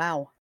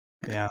 Wow.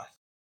 Yeah.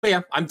 But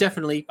yeah,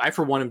 I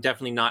for one am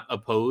definitely not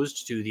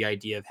opposed to the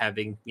idea of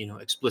having,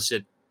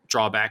 explicit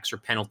drawbacks or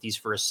penalties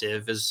for a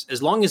civ,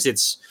 as long as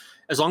it's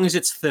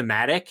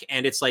thematic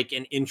and it's like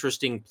an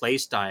interesting play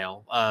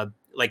style.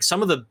 Like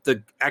some of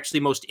the actually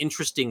most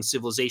interesting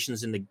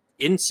civilizations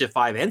in Civ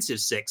 5 and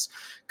Civ 6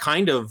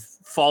 kind of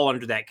fall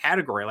under that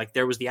category. Like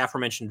there was the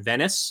aforementioned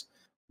Venice,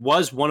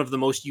 was one of the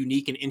most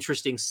unique and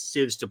interesting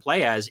civs to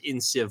play as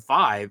in Civ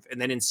 5, and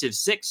then in Civ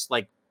 6,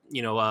 like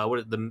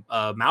Maori,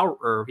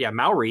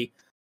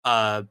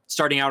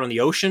 starting out on the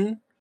ocean.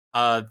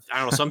 I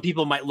don't know, some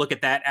people might look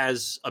at that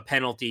as a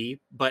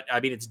penalty, but I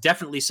mean, it's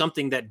definitely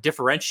something that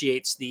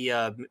differentiates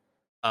the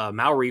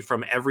Maori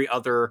from every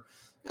other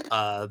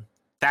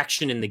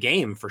faction in the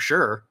game, for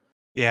sure.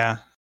 Yeah.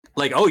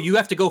 Like, oh, you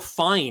have to go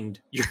find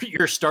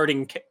your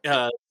starting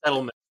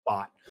settlement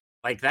spot.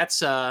 Like that's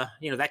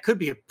that could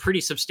be a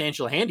pretty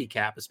substantial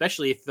handicap,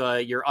 especially if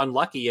you're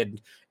unlucky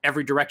and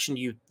every direction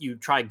you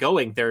try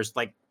going, there's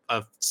like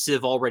a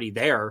civ already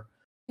there.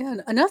 Yeah,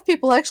 enough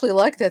people actually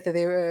like that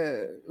they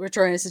were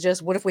trying to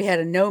suggest, what if we had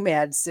a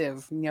nomad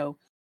civ? You're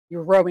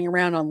roaming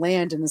around on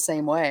land in the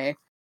same way.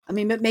 I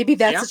mean, maybe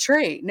that's a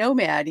trait.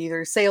 Nomad,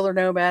 either sailor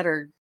nomad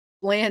or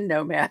land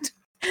nomad.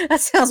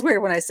 That sounds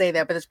weird when I say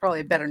that, but it's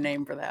probably a better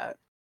name for that.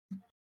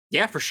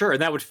 Yeah, for sure.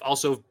 And that would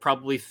also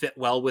probably fit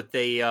well with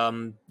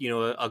a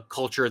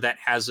culture that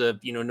has a,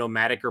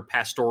 nomadic or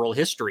pastoral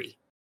history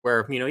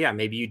where,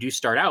 maybe you do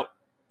start out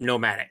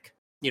nomadic.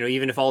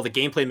 Even if all the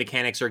gameplay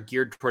mechanics are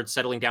geared towards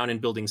settling down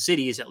and building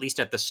cities, at least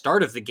at the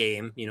start of the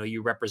game,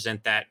 you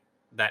represent that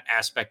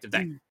aspect of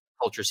that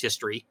culture's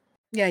history.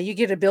 Yeah, you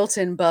get a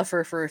built-in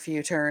buffer for a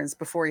few turns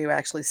before you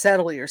actually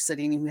settle your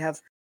city, and you have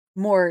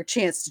more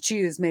chance to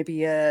choose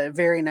maybe a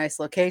very nice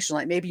location.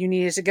 Like maybe you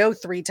needed to go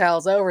 3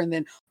 tiles over, and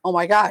then, oh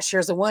my gosh,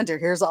 here's a wonder.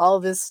 Here's all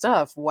this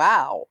stuff.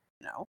 Wow.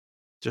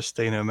 Just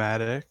stay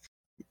nomadic.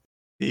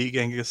 Be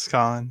Genghis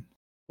Khan.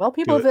 Well,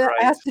 people have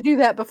asked to do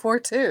that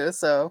before too,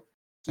 so...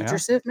 Future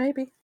Civ,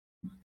 maybe.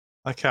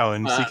 Like how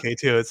in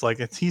CK2, it's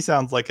like he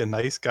sounds like a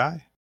nice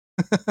guy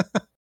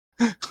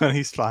when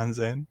he spawns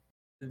in.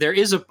 There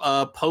is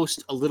a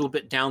post a little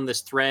bit down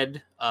this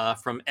thread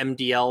from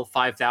MDL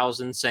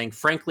 5000 saying,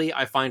 frankly,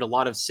 I find a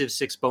lot of Civ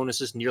 6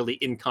 bonuses nearly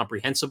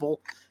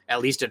incomprehensible, at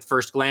least at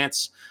first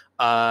glance.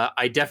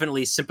 I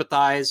definitely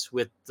sympathize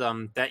with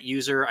that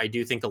user. I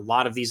do think a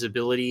lot of these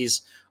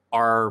abilities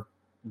are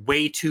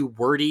way too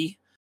wordy.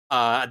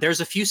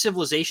 There's a few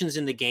civilizations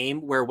in the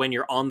game where when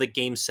you're on the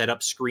game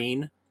setup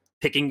screen,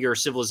 picking your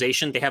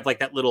civilization, they have like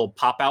that little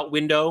pop-out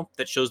window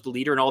that shows the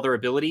leader and all their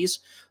abilities.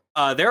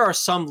 There are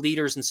some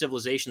leaders and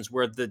civilizations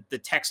where the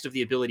text of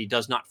the ability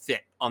does not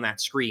fit on that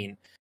screen,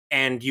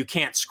 and you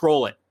can't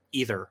scroll it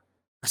either.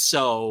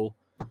 So,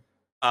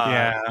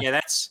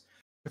 that's...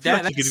 I feel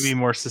like you could be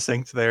more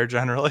succinct there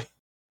generally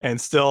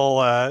and still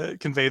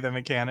convey the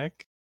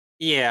mechanic.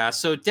 Yeah,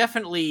 so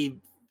definitely...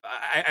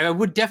 I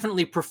would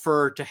definitely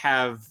prefer to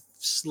have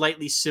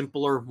slightly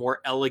simpler, more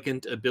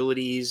elegant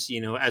abilities,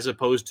 as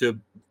opposed to,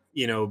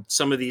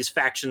 some of these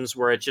factions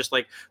where it's just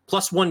like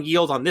 +1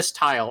 yield on this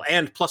tile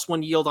and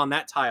 +1 yield on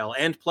that tile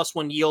and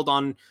 +1 yield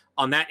on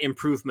that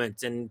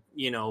improvement. And,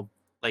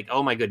 like,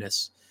 oh my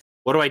goodness,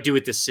 what do I do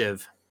with this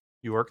civ?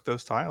 You work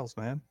those tiles,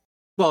 man.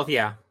 Well,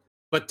 yeah.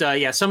 But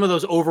some of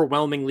those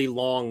overwhelmingly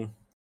long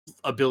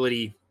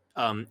ability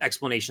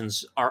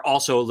explanations are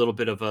also a little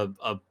bit of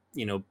a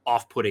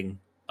off-putting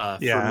for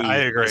me I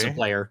agree. as a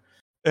player.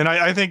 And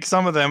I think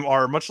some of them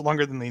are much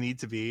longer than they need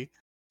to be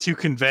to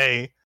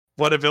convey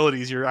what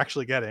abilities you're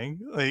actually getting.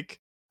 Like,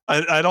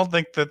 I don't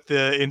think that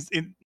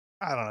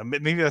I don't know,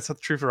 maybe that's not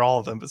true for all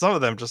of them, but some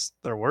of them just,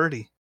 they're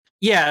wordy.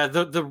 Yeah,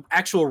 the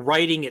actual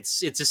writing,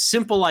 it's a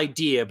simple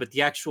idea, but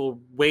the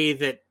actual way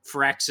that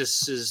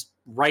Firaxis's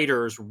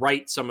writers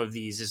write some of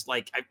these is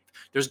like,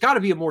 there's got to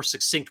be a more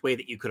succinct way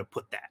that you could have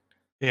put that.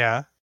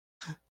 Yeah.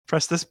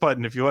 Press this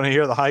button if you want to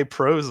hear the high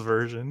prose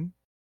version.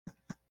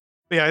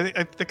 Yeah,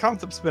 the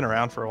concept's been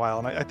around for a while,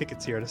 and I think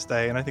it's here to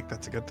stay, and I think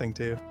that's a good thing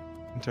too,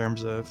 in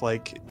terms of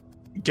like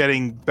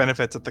getting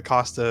benefits at the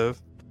cost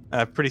of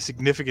pretty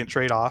significant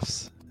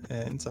trade-offs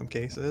in some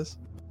cases.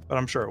 But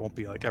I'm sure it won't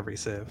be like every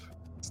Civ,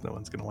 because no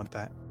one's going to want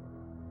that.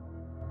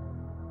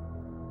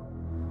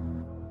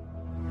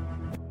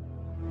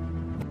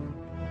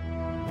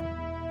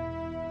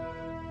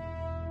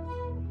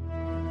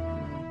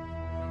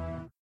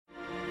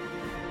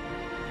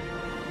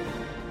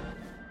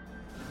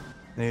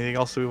 Anything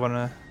else we want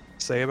to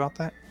say about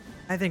that?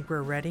 I think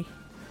we're ready.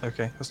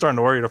 Okay. I was starting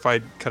to worry if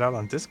I'd cut out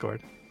on Discord.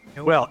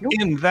 Nope. Well,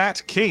 in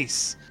that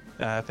case,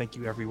 thank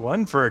you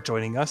everyone for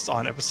joining us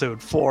on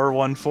episode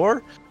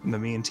 414 from the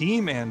Me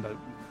team, and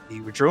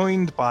we were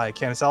joined by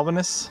Canis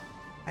Albanus.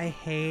 I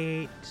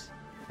hate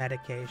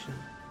medication.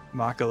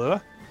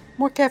 Makalua.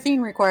 More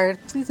caffeine required.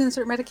 Please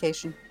insert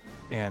medication.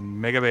 And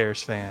Mega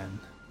Bears fan.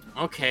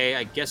 Okay,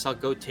 I guess I'll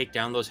go take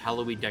down those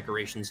Halloween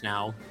decorations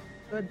now.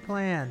 Good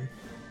plan.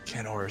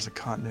 Kenor is a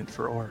continent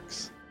for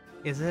orcs.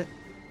 Is it?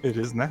 It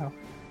is now.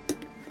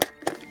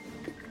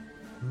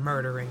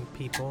 Murdering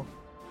people.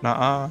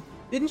 Nuh-uh.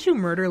 Didn't you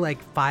murder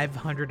like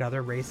 500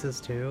 other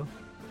races too?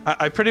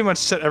 I pretty much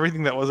set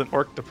everything that wasn't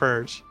orc to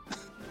purge.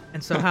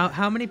 And so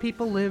how many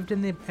people lived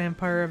in the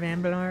Empire of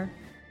Anbanar?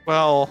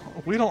 Well,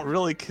 we don't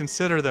really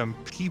consider them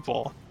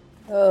people.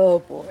 Oh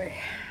boy.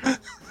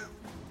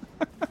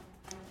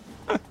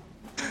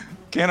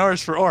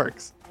 Canor's for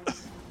orcs.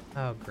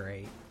 Oh,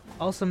 great.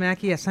 Also,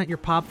 Mackie, I sent your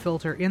pop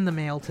filter in the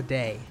mail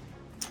today.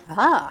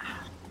 Ah.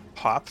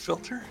 Pop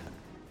filter?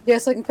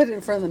 Yes, I can put it in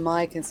front of the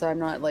mic, and so I'm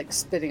not like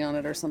spitting on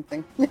it or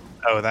something.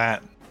 Oh,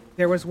 that.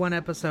 There was one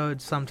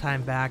episode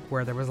sometime back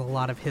where there was a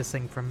lot of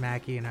hissing from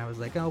Mackie, and I was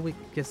like, oh, we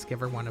could just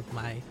give her one of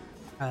my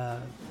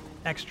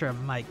extra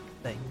mic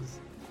things.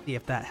 See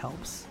if that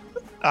helps.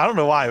 I don't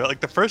know why, but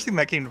like the first thing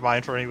that came to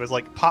mind for me was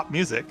like pop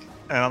music.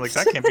 And I'm like,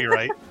 that can't be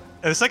right.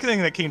 And the second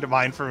thing that came to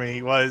mind for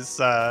me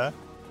was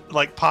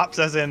like pops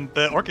as in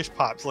the orcish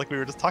pops, like we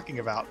were just talking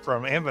about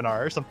from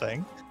Anbanar or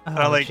something. And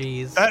I'm like,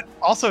 geez. that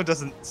also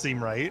doesn't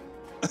seem right.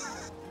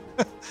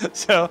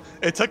 So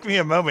it took me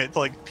a moment to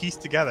like piece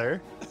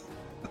together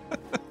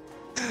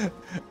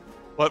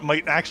what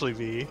might actually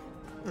be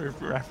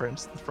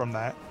referenced from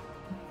that.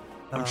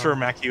 I'm sure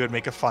Mackie would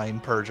make a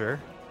fine purger.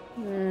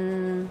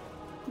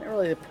 Not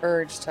really the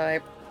purge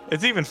type.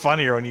 It's even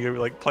funnier when you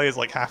like play as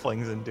like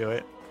halflings and do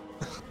it.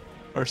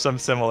 Or some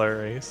similar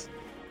race.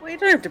 Well, you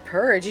don't have to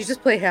purge. You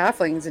just play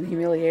halflings and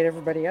humiliate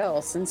everybody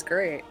else. And it's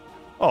great.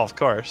 Oh, of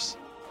course.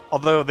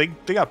 Although they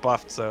got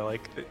buffed, so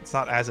like it's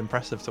not as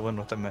impressive to win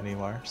with them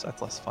anymore, so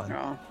that's less fun.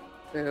 Oh,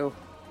 boo.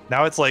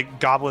 Now it's like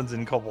goblins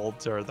and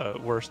kobolds are the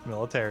worst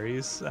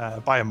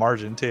militaries by a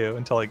margin too,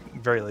 until like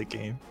very late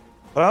game.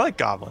 But I like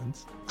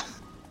goblins.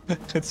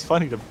 It's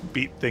funny to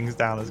beat things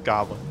down as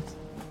goblins.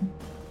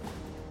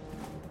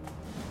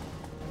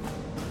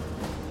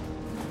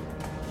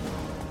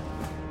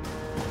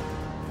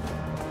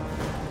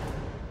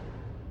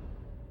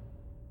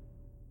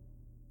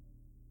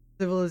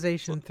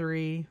 Civilization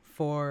 3,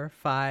 4,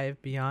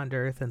 5, Beyond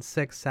Earth, and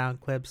 6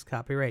 sound clips.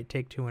 Copyright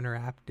Take-Two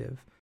Interactive.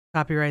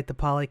 Copyright the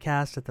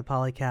PolyCast at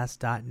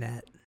thepolycast.net.